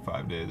her in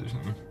 5 days or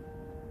something.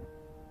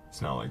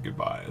 It's not like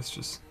goodbye, it's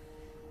just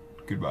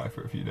goodbye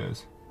for a few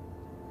days.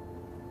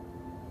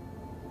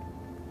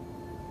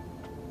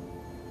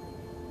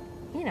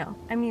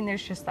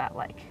 There's just that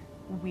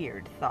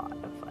weird thought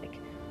of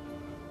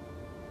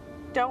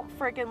don't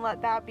friggin'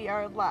 let that be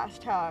our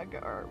last hug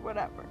or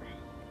whatever.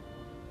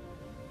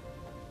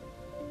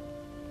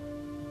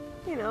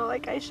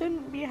 I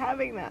shouldn't be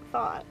having that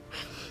thought.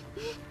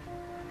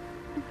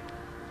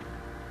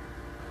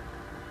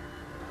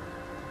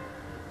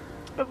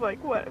 Of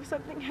what if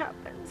something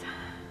happens?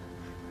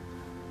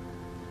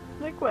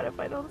 What if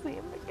I don't see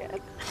him again?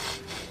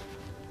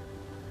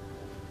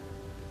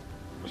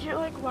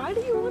 You're why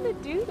do you want to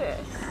do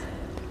this?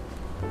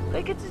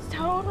 It's a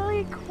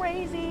totally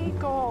crazy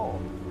goal.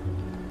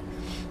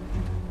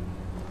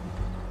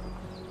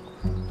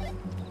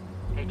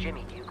 Hey,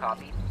 Jimmy, do you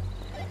copy?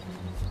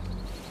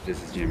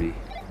 This is Jimmy.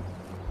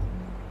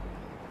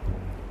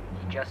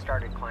 He just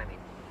started climbing.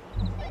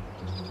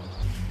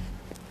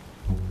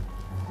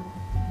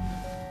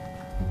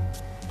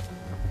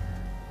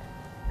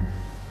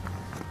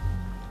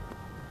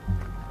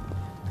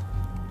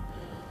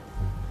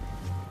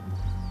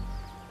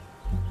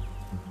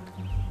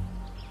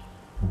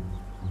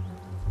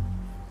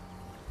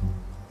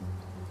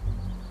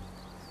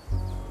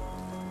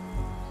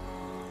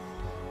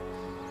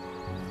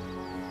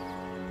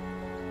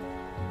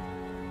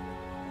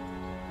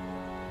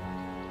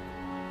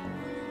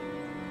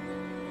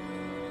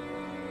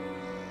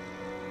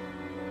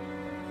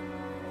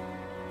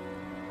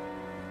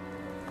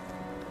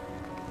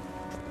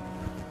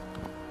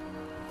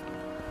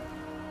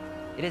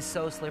 It is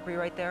so slippery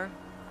right there.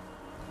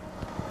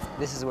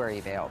 This is where he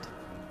bailed.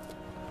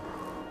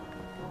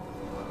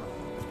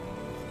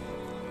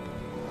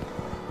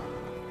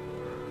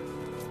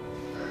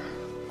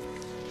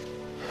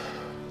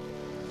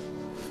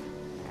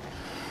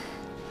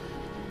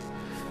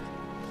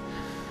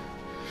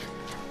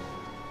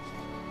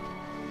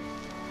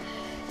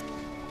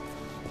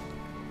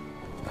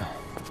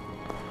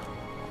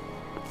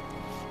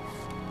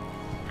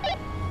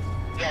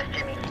 Yes,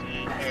 Jimmy,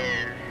 he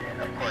is,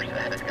 of course,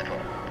 ahead of schedule.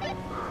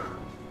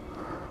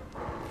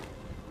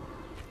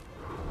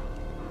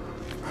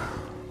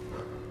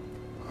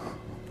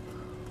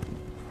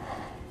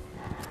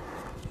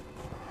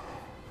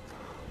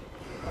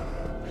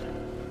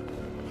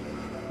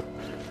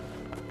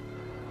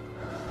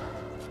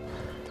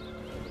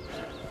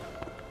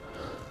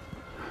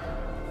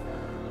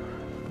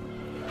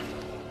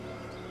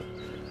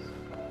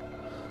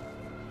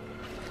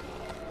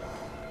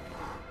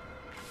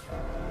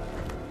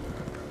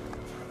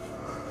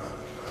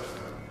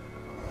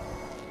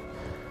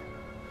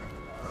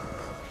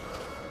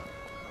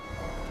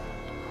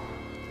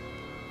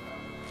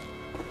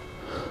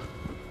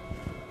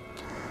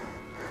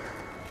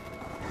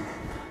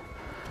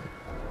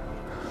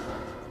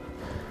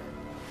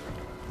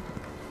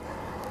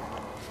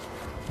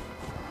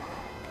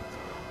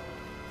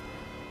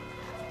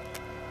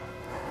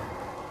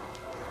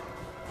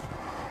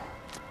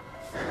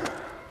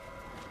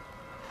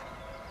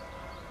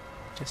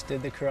 Just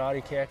did the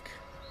karate kick.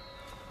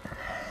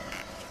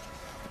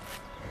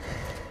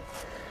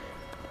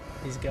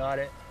 He's got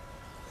it.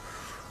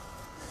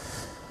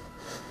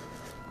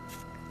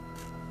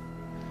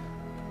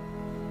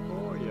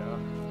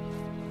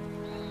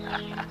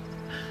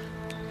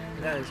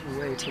 That is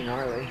way too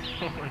gnarly.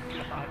 Oh my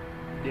god.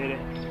 Did it.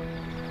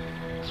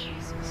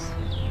 Jesus.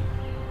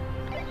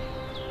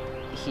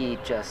 He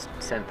just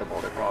sent the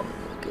boulder problem.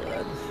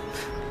 Good.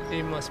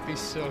 He must be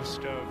so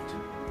stoked.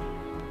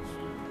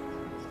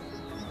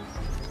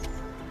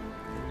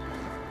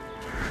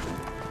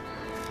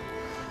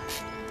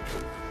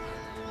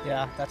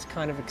 Yeah, that's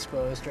kind of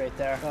exposed right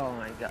there. Oh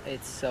my god,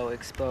 it's so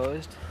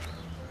exposed.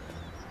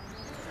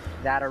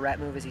 That arret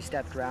move as he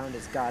stepped around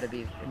has got to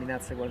be, I mean,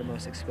 that's like one of the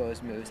most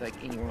exposed moves like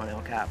anywhere on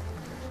El Cap.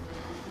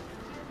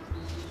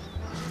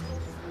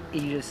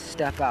 You just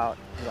step out,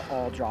 it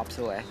all drops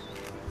away.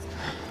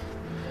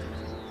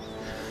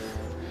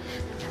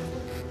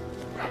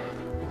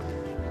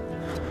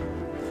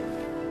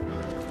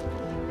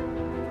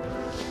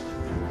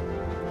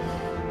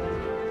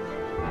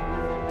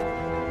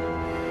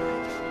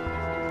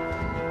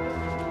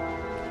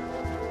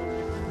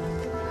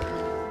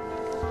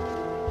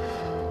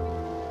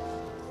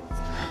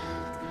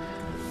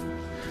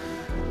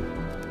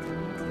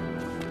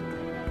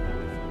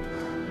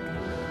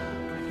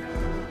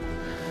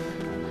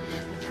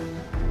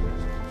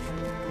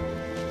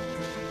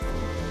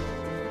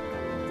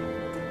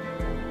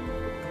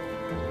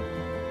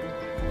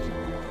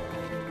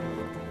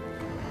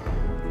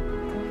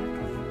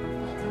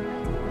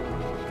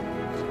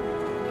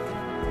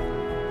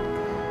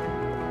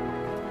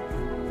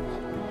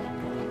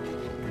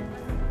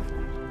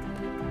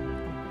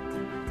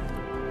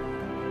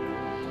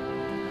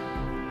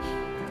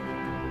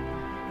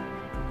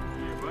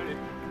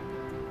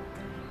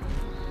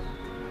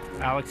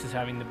 Alex is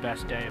having the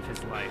best day of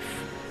his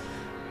life.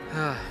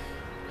 I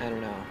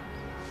don't know.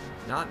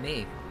 Not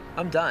me.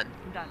 I'm done.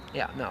 I'm done.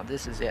 Yeah, no,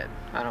 this is it.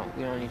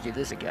 We don't need to do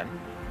this again.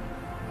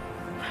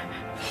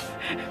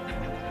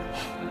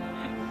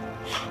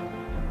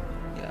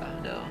 Yeah,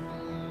 no.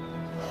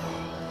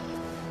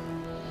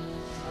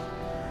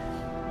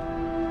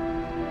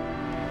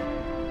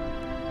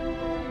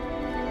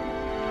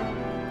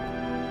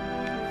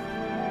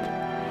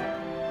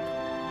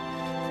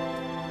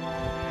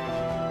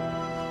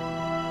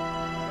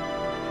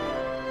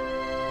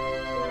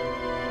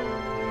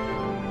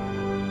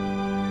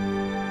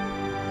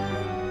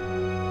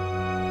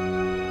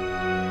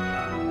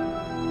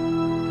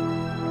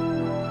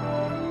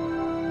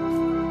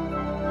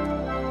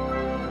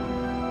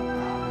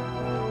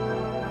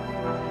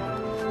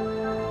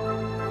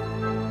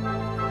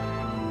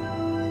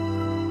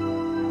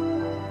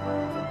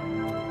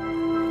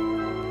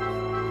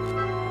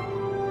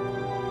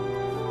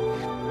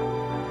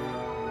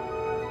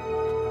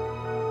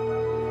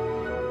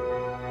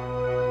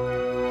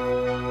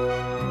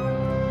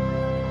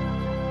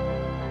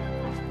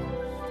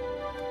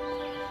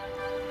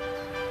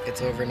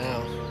 It's over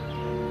now.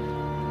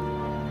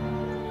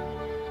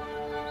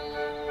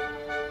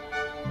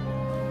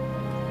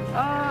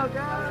 Oh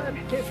god,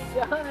 it's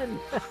done.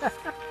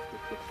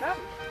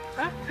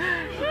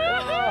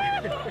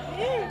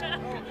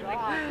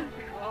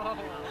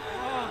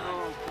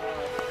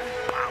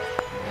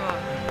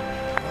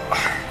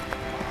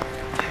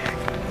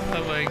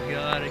 Oh my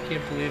god, I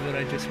can't believe what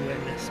I just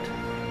witnessed.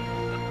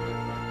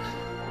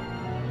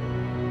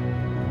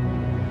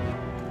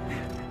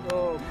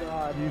 Oh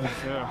god.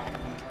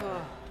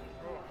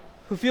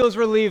 Who feels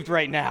relieved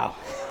right now?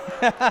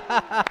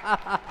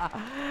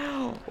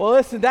 Well,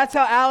 listen, that's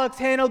how Alex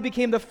Honnold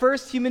became the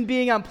first human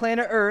being on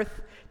planet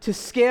Earth to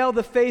scale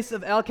the face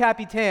of El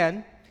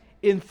Capitan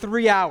in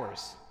 3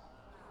 hours.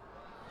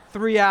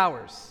 3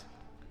 hours.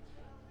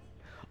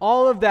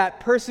 All of that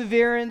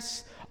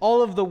perseverance,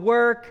 all of the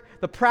work,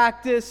 the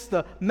practice,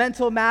 the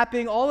mental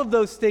mapping, all of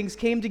those things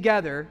came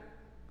together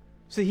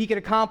so he could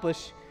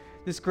accomplish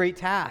this great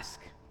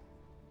task.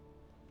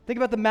 Think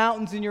about the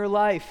mountains in your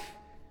life,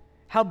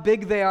 how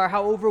big they are,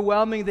 how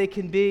overwhelming they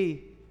can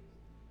be.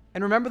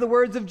 And remember the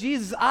words of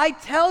Jesus, I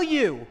tell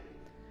you,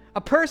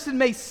 a person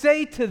may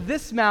say to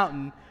this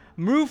mountain,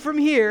 move from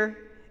here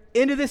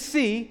into the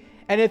sea,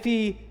 and if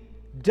he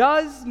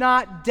does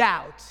not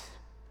doubt,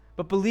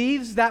 but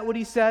believes that what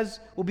he says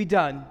will be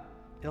done,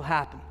 it'll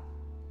happen.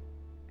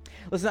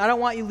 Listen, I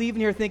don't want you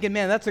leaving here thinking,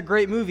 man, that's a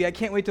great movie. I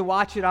can't wait to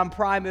watch it on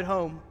Prime at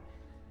home.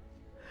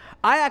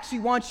 I actually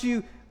want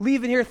you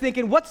leaving here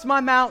thinking, what's my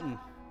mountain?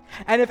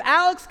 And if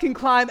Alex can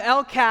climb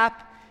El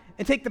Cap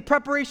and take the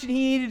preparation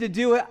he needed to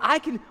do it, I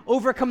can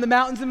overcome the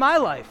mountains in my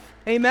life.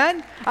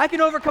 Amen? I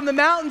can overcome the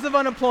mountains of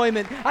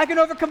unemployment. I can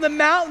overcome the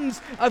mountains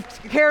of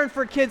caring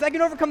for kids. I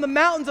can overcome the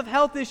mountains of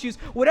health issues.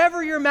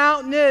 Whatever your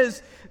mountain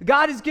is,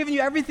 God has given you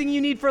everything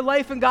you need for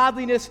life and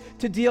godliness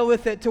to deal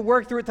with it, to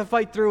work through it, to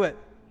fight through it.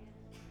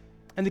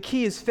 And the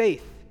key is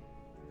faith,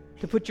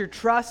 to put your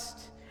trust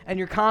and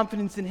your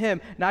confidence in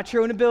Him, not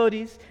your own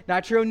abilities,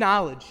 not your own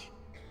knowledge,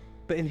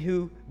 but in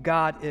who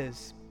God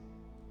is.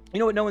 You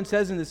know what no one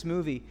says in this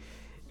movie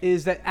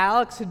is that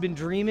Alex had been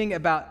dreaming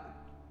about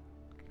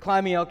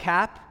climbing El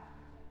Cap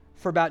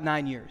for about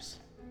 9 years.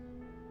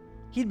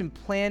 He'd been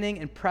planning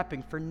and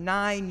prepping for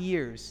 9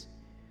 years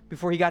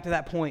before he got to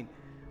that point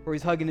where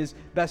he's hugging his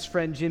best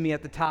friend Jimmy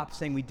at the top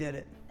saying, we did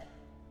it.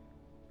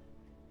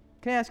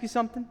 Can I ask you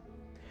something?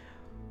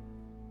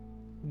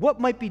 What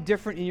might be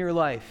different in your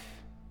life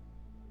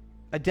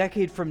a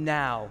decade from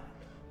now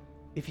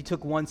if you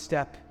took one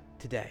step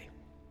today?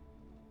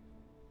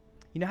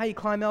 You know how you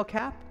climb El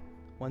Cap?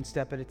 One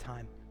step at a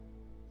time.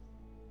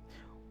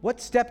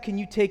 What step can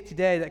you take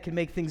today that can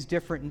make things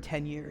different in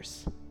 10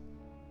 years?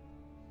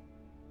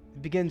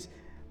 It begins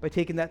by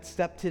taking that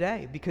step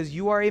today, because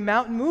you are a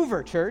mountain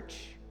mover,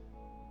 church.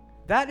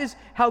 That is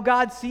how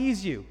God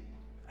sees you.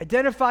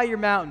 Identify your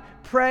mountain.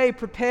 Pray,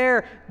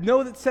 prepare,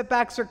 know that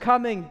setbacks are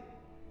coming,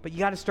 but you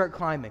got to start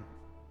climbing.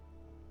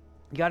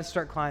 You got to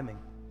start climbing.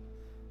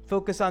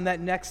 Focus on that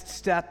next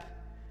step,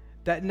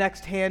 that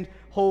next hand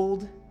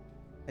hold,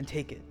 and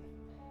take it.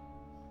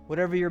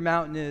 Whatever your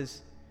mountain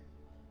is,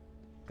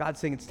 God's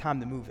saying it's time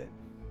to move it.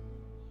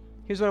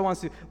 Here's what I want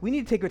us to do. We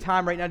need to take our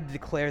time right now to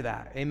declare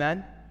that.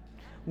 Amen?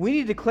 We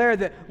need to declare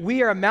that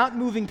we are a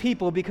mountain-moving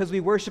people because we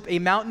worship a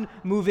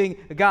mountain-moving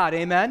God.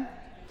 Amen?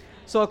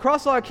 So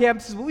across all our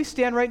campuses, will we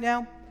stand right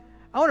now?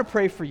 I want to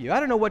pray for you. I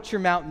don't know what your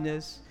mountain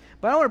is,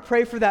 but I want to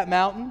pray for that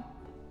mountain.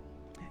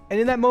 And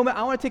in that moment,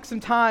 I want to take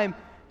some time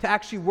to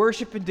actually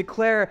worship and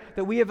declare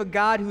that we have a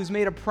God who has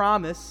made a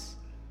promise,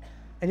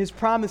 and his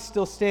promise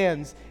still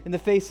stands in the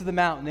face of the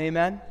mountain.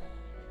 Amen?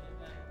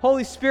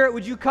 Holy Spirit,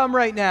 would you come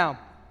right now?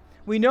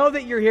 We know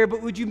that you're here,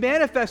 but would you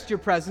manifest your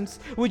presence?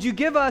 Would you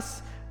give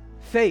us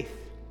faith?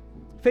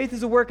 Faith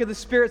is a work of the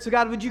Spirit. So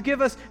God, would you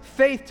give us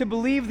faith to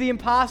believe the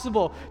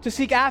impossible, to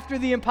seek after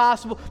the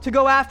impossible, to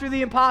go after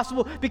the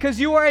impossible, because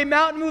you are a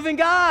mountain-moving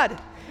God,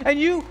 and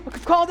you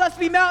have called us to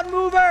be mountain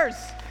movers.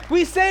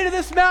 We say to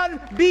this mountain,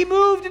 be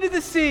moved into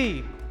the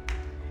sea.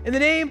 In the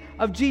name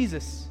of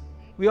Jesus,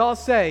 we all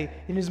say,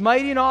 in his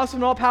mighty and awesome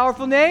and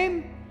all-powerful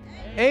name,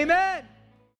 amen.